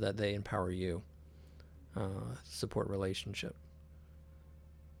so that they empower you, support relationship.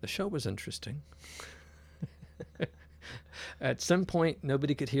 The show was interesting. At some point,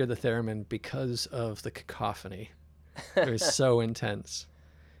 nobody could hear the theremin because of the cacophony. It was so intense.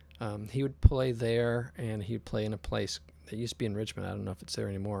 He would play there, and he'd play in a place that used to be in Richmond. I don't know if it's there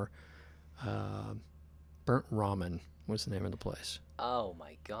anymore. Burnt Ramen was the name of the place. Oh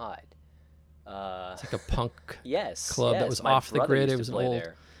my God. It's like a punk club that was my off the brother grid. used It to was an play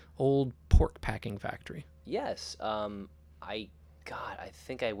old pork packing factory. Yes. I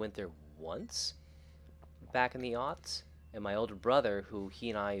think I went there once back in the aughts. And my older brother, who he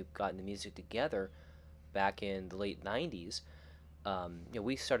and I got into music together back in the late 90s,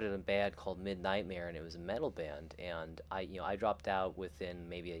 we started a band called Midnightmare, and it was a metal band. And I dropped out within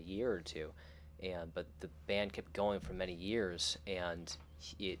maybe a year or two, but the band kept going for many years, and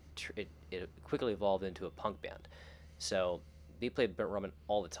it quickly evolved into a punk band. So they played Burnt Ramen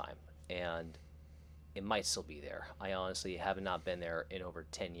all the time, and it might still be there. I honestly have not been there in over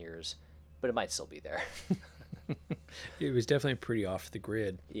 10 years, but it might still be there. It was definitely pretty off the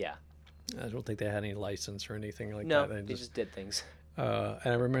grid. Yeah. I don't think they had any license or anything like No, that. they just did things. And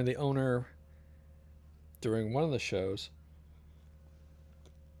I remember the owner, during one of the shows,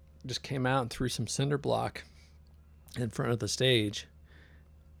 just came out and threw some cinder block in front of the stage,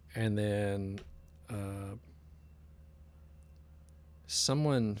 and then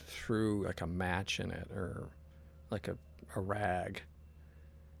someone threw like a match in it, or like a rag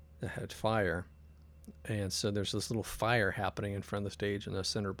that had fire. And so there's this little fire happening in front of the stage in the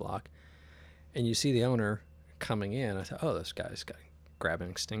cinder block. And you see the owner coming in. I thought, oh, this guy's got to grab an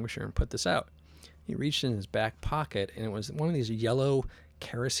extinguisher and put this out. He reached in his back pocket, and it was one of these yellow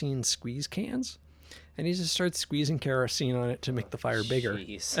kerosene squeeze cans. And he just started squeezing kerosene on it to make the fire bigger.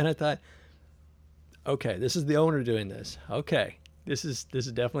 Jeez. And I thought, okay, this is the owner doing this. Okay, this is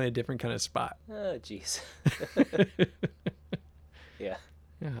definitely a different kind of spot. Oh, jeez. Yeah.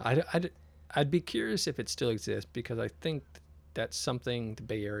 Yeah, I'd be curious if it still exists, because I think that's something the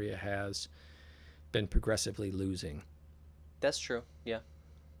Bay Area has been progressively losing. That's true. Yeah.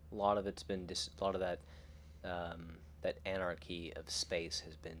 A lot of it's been a lot of that that anarchy of space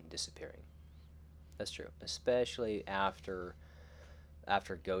has been disappearing. That's true. Especially after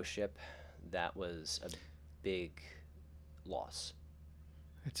Ghost Ship, that was a big loss.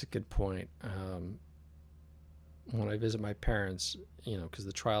 That's a good point. When I visit my parents, because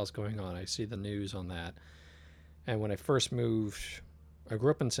the trial's going on, I see the news on that. And when I first moved, I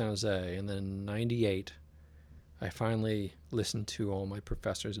grew up in San Jose, and then in '98, I finally listened to all my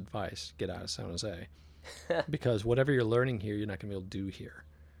professors' advice: get out of San Jose, because whatever you're learning here, you're not going to be able to do here.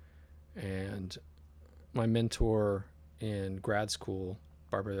 And my mentor in grad school,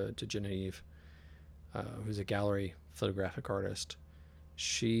 Barbara DeGenevieve, who's a gallery photographic artist,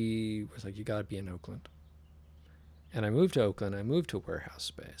 she was like, you got to be in Oakland. And I moved to Oakland. I moved to a warehouse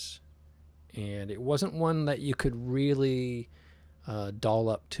space. And it wasn't one that you could really doll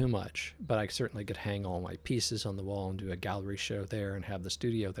up too much, but I certainly could hang all my pieces on the wall and do a gallery show there and have the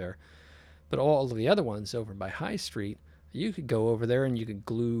studio there. But all of the other ones over by High Street, you could go over there and you could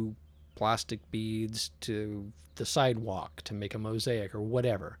glue plastic beads to the sidewalk to make a mosaic or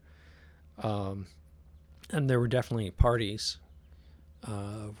whatever. And there were definitely parties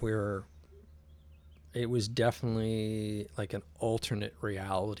where it was definitely like an alternate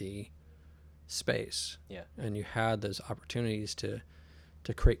reality space. Yeah. And you had those opportunities to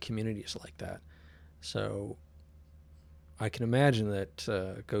create communities like that. So I can imagine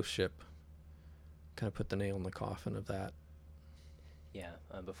that Ghost Ship kind of put the nail in the coffin of that. Yeah.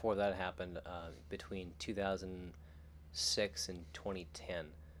 Before that happened, between 2006 and 2010,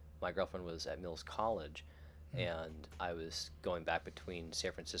 my girlfriend was at Mills College, and I was going back between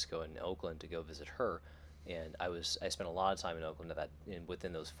San Francisco and Oakland to go visit her. And I spent a lot of time in Oakland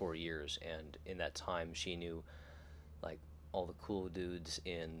within those 4 years, and in that time she knew like all the cool dudes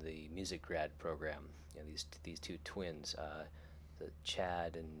in the music grad program. These two twins, the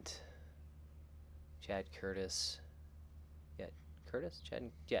Chad and Curtis.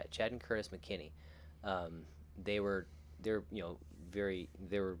 Chad and Curtis McKinney. They're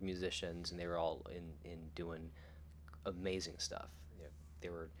they were musicians, and they were all in doing amazing stuff. They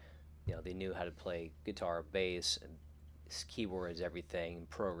were, they knew how to play guitar, bass, and keyboards, everything,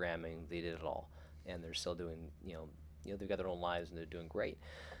 programming. They did it all, and they're still doing. They've got their own lives and they're doing great.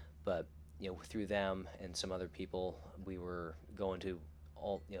 But through them and some other people, we were going to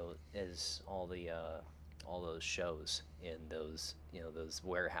all as all those shows in those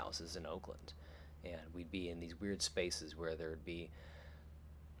warehouses in Oakland, and we'd be in these weird spaces where there'd be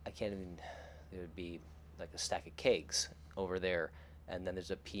there would be like a stack of cakes over there, and then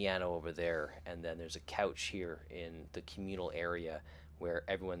there's a piano over there, and then there's a couch here in the communal area where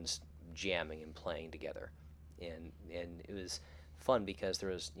everyone's jamming and playing together, and it was fun because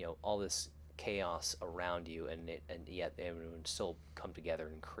there was all this chaos around you, and yet everyone would still come together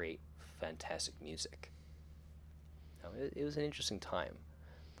and create fantastic music. It was an interesting time,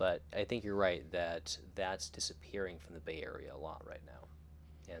 but I think you're right that that's disappearing from the Bay Area a lot right now,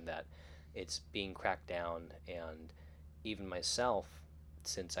 and that it's being cracked down. And even myself,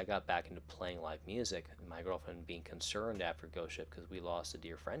 since I got back into playing live music, my girlfriend being concerned after Ghost Ship because we lost a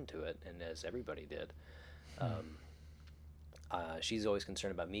dear friend to it, and as everybody did, she's always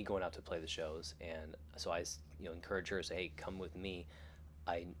concerned about me going out to play the shows, and so I encourage her to say, "Hey, come with me.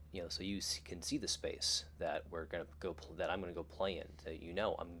 So you can see the space that we're gonna go that I'm gonna go play in.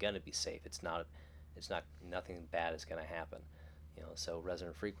 So I'm gonna be safe. It's not nothing bad is gonna happen. So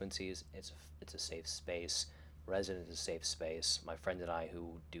Resonant Frequencies, it's a safe space. Resident is a safe space. My friend and I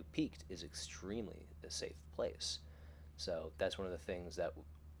who do Peaked is extremely a safe place. So that's one of the things that,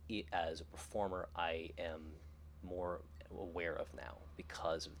 as a performer, I am more aware of now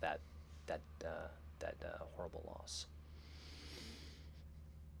because of that horrible loss.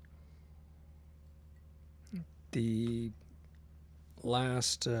 The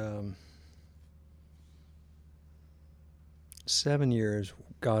last 7 years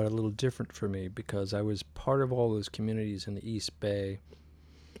got a little different for me because I was part of all those communities in the East Bay,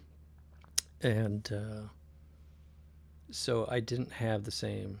 and so I didn't have the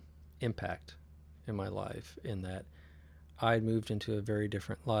same impact in my life, in that I'd moved into a very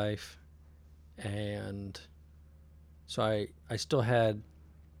different life, and so I still had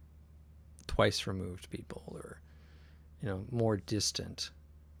twice removed people, or more distant,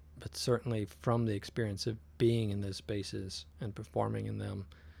 but certainly from the experience of being in those spaces and performing in them,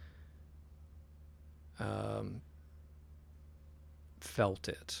 felt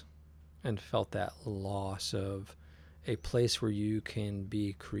it, and felt that loss of a place where you can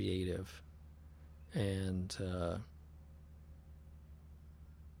be creative. And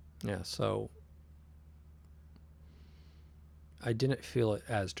so I didn't feel it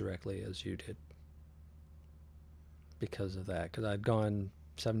as directly as you did because of that. Because I'd gone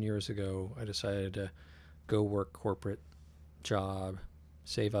 7 years ago, I decided to go work corporate job,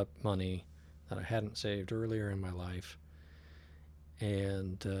 save up money that I hadn't saved earlier in my life.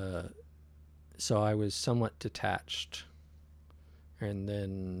 And so I was somewhat detached. And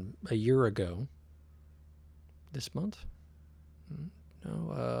then a year ago, this month?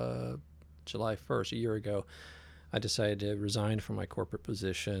 No, July 1st, a year ago, I decided to resign from my corporate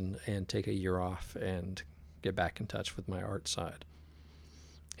position and take a year off and get back in touch with my art side.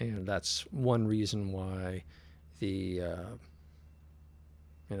 And that's one reason why the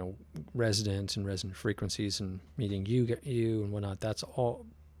Resident and Resonant Frequencies and meeting you and whatnot, that's all,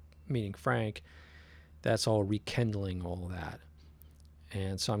 meeting Frank, that's all rekindling all that.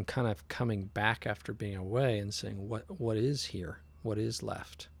 And so I'm kind of coming back after being away and saying, what is here? What is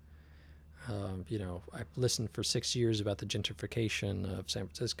left? I've listened for 6 years about the gentrification of San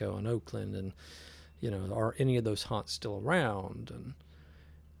Francisco and Oakland, and are any of those haunts still around?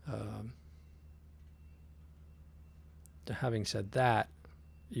 And having said that,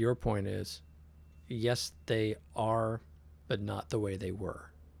 your point is, yes, they are, but not the way they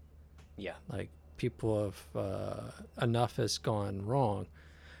were. Yeah. Like, people have, enough has gone wrong.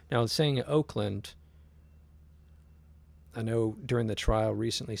 Now, saying Oakland, I know during the trial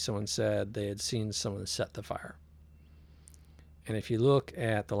recently someone said they had seen someone set the fire. And if you look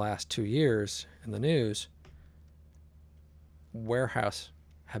at the last 2 years in the news, warehouse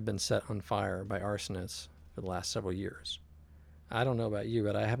have been set on fire by arsonists for the last several years. I don't know about you,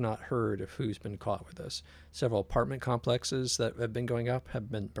 but I have not heard of who's been caught with this. Several apartment complexes that have been going up have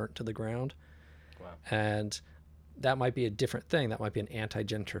been burnt to the ground. Wow. And that might be a different thing. That might be an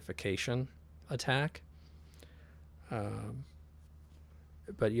anti-gentrification attack.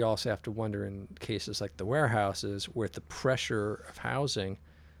 But you also have to wonder, in cases like the warehouses, with the pressure of housing,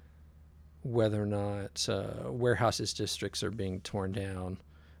 whether or not warehouses districts are being torn down,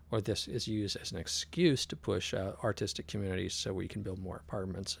 or this is used as an excuse to push artistic communities so we can build more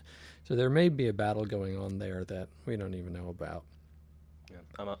apartments. So there may be a battle going on there that we don't even know about.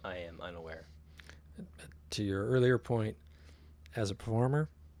 Yeah, I am unaware. To your earlier point, as a performer,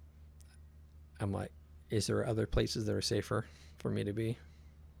 I'm like, is there other places that are safer for me to be?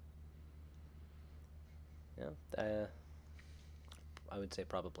 Yeah, I would say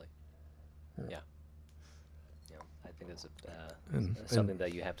probably. Yeah. I think it's something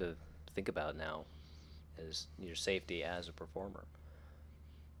that you have to think about now, is your safety as a performer.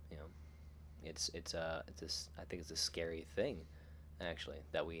 You know, I think it's a scary thing, actually,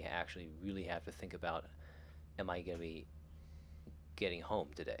 that we actually really have to think about. Am I going to be getting home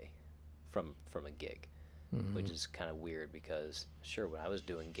today from a gig? Mm-hmm. Which is kind of weird because, sure, when I was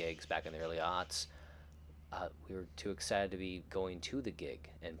doing gigs back in the early aughts, we were too excited to be going to the gig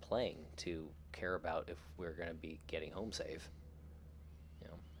and playing to care about if we're going to be getting home safe.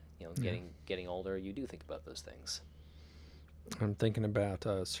 Getting older, you do think about those things. I'm thinking about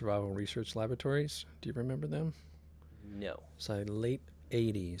Survival Research Laboratories. Do you remember them? No. It's like late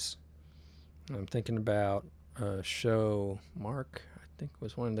 80s. I'm thinking about a show, Mark, I think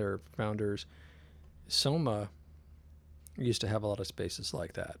was one of their founders. Soma used to have a lot of spaces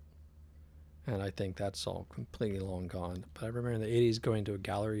like that. And I think that's all completely long gone. But I remember in the 80s going to a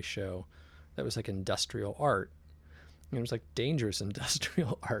gallery show that was like industrial art. And it was like dangerous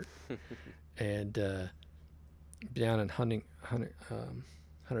industrial art. And down in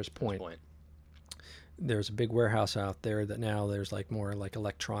Hunters Point, there's a big warehouse out there that now there's like more like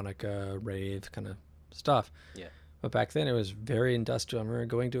electronica, rave kind of stuff. Yeah. But back then it was very industrial. I remember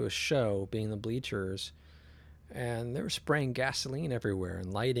going to a show, being the bleachers, and they were spraying gasoline everywhere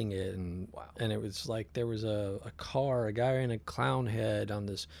and lighting it, and wow. And it was like there was a guy in a clown head on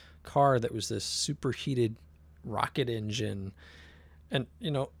this car that was this superheated rocket engine, and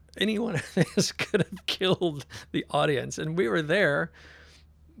anyone of this could have killed the audience. And we were there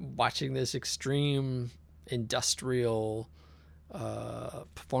watching this extreme industrial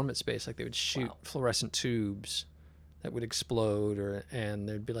performance space. Like they would shoot fluorescent tubes that would explode, and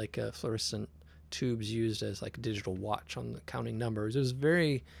there'd be like fluorescent tubes used as like a digital watch on the counting numbers. It was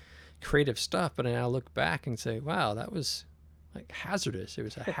very creative stuff, but I now look back and say, wow, that was like hazardous. It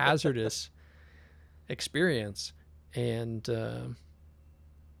was a hazardous experience. And and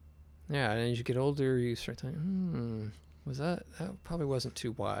as you get older, you start thinking, was that probably wasn't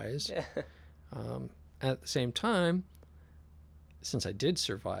too wise. At the same time, since I did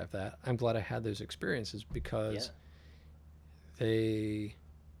survive that, I'm glad I had those experiences, because they're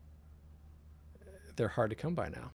hard to come by now.